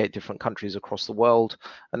 28 different countries across the world,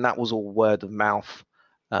 and that was all word of mouth.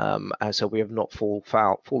 And so we have not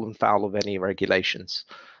fallen foul of any regulations.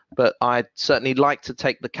 But I'd certainly like to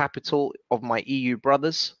take the capital of my EU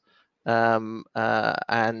brothers,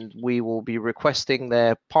 and we will be requesting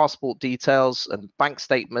their passport details and bank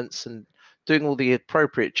statements and doing all the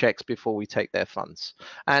appropriate checks before we take their funds.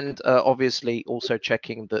 And obviously also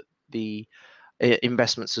checking that the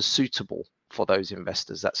investments are suitable for those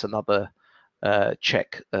investors. That's another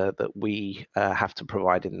check that we have to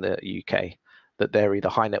provide in the UK, that they're either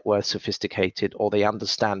high net worth, sophisticated, or they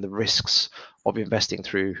understand the risks of investing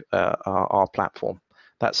through our platform.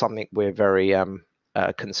 That's something we're very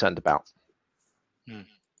concerned about.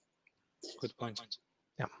 Good point.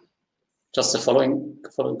 Yeah. Just a following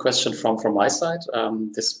question from my side.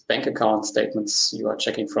 This bank account statements you are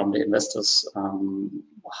checking from the investors,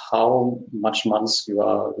 how much months you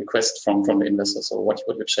are request from the investors, or what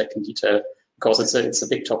would you check in detail? Because it's a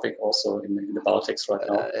big topic also in the Baltics right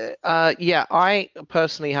now. Yeah, I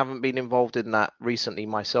personally haven't been involved in that recently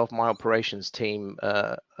myself. My operations team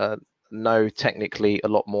know technically a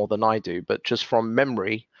lot more than I do, but just from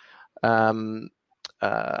memory,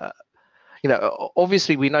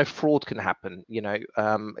 obviously we know fraud can happen.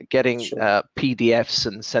 Getting Sure. PDFs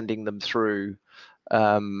and sending them through,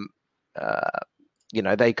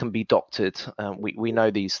 they can be doctored. We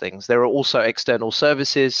know these things. There are also external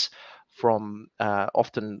services from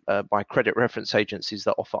often by credit reference agencies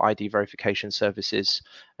that offer ID verification services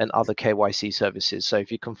and other KYC services. So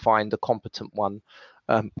if you can find a competent one,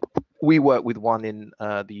 we work with one in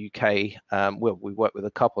the UK. Well, we work with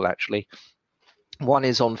a couple actually. One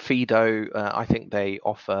is on Fido. I think they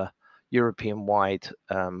offer European-wide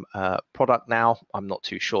product now. I'm not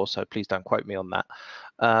too sure, so please don't quote me on that.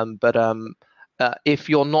 But if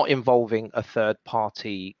you're not involving a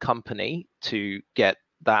third-party company to get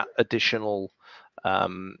that additional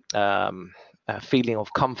feeling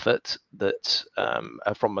of comfort that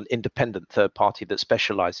from an independent third party that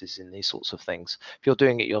specializes in these sorts of things, if you're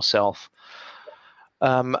doing it yourself,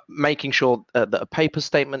 making sure that a paper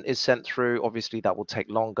statement is sent through, obviously that will take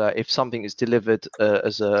longer. If something is delivered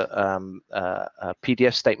as a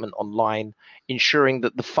PDF statement online, ensuring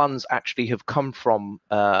that the funds actually have come from,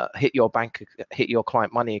 hit your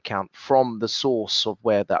client money account from the source of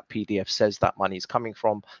where that PDF says that money is coming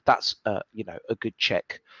from. That's a good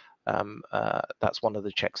check. That's one of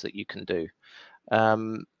the checks that you can do.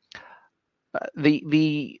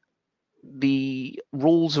 The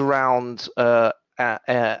rules around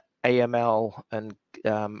AML and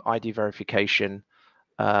ID verification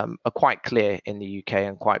are quite clear in the UK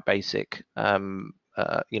and quite basic.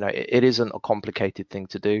 It isn't a complicated thing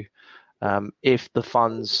to do. If the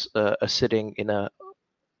funds are sitting in a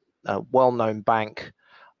well-known bank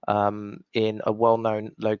in a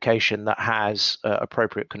well-known location that has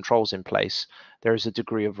appropriate controls in place, there is a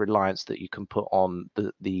degree of reliance that you can put on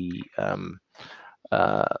the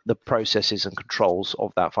processes and controls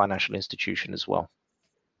of that financial institution as well.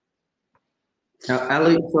 Now,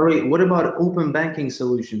 Ali, sorry, what about open banking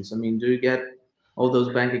solutions? I mean, do you get all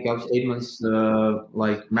those bank account statements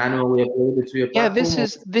like manually uploaded to your platform?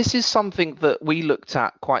 Yeah, this is something that we looked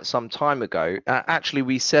at quite some time ago. Actually,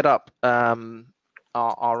 we set up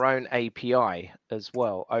our own API as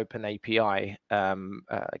well, open API.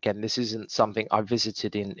 Again, this isn't something I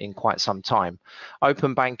visited in quite some time.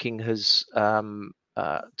 Open banking has,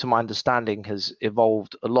 to my understanding, has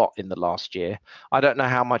evolved a lot in the last year. I don't know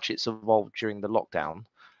how much it's evolved during the lockdown.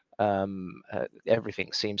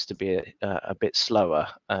 Everything seems to be a bit slower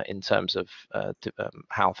in terms of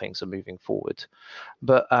how things are moving forward.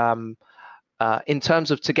 But in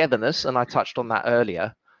terms of togetherness, and I touched on that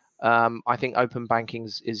earlier, I think open banking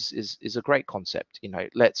is a great concept. You know,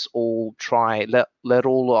 let's all try, let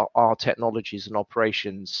all our technologies and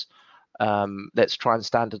operations, let's try and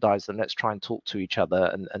standardize them. Let's try and talk to each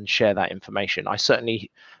other and share that information. I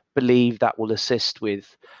certainly believe that will assist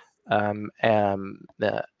with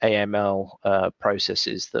the AML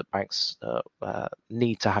processes that banks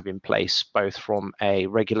need to have in place, both from a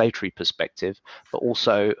regulatory perspective, but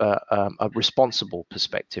also a responsible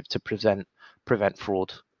perspective to prevent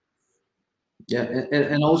fraud. Yeah,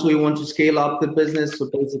 and also you want to scale up the business.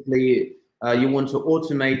 So basically, you want to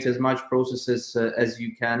automate as much processes as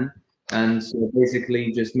you can, and so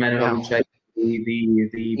basically just manually check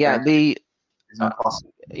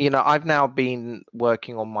you know, I've now been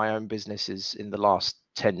working on my own businesses in the last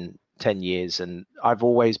 10 years, and I've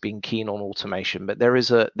always been keen on automation, but there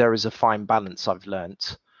is a fine balance I've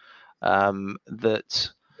learnt,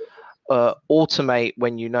 that automate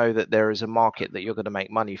when you know that there is a market that you're going to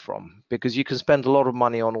make money from, because you can spend a lot of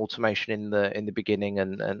money on automation in the beginning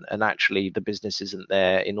and actually the business isn't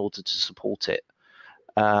there in order to support it.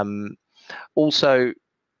 Also,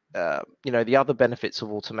 you know, the other benefits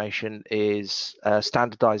of automation is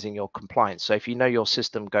standardizing your compliance. So if you know your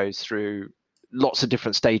system goes through lots of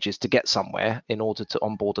different stages to get somewhere in order to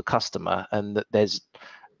onboard a customer, and that there's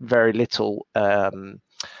very little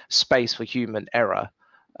space for human error,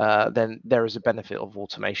 then there is a benefit of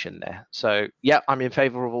automation there. So yeah, I'm in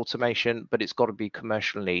favor of automation, but it's got to be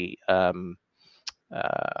commercially,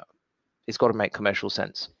 it's got to make commercial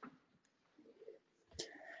sense.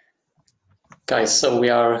 Guys, so we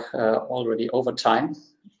are already over time.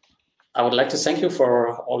 I would like to thank you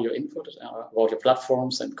for all your input about your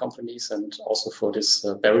platforms and companies, and also for this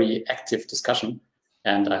very active discussion.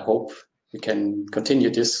 And I hope we can continue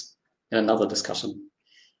this in another discussion.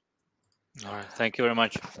 All right. Thank you very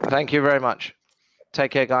much. Thank you very much.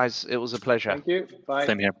 Take care, guys. It was a pleasure. Thank you. Bye.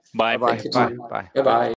 Same here. Bye. Bye-bye. Thank you, Bye. too. Bye. Bye-bye.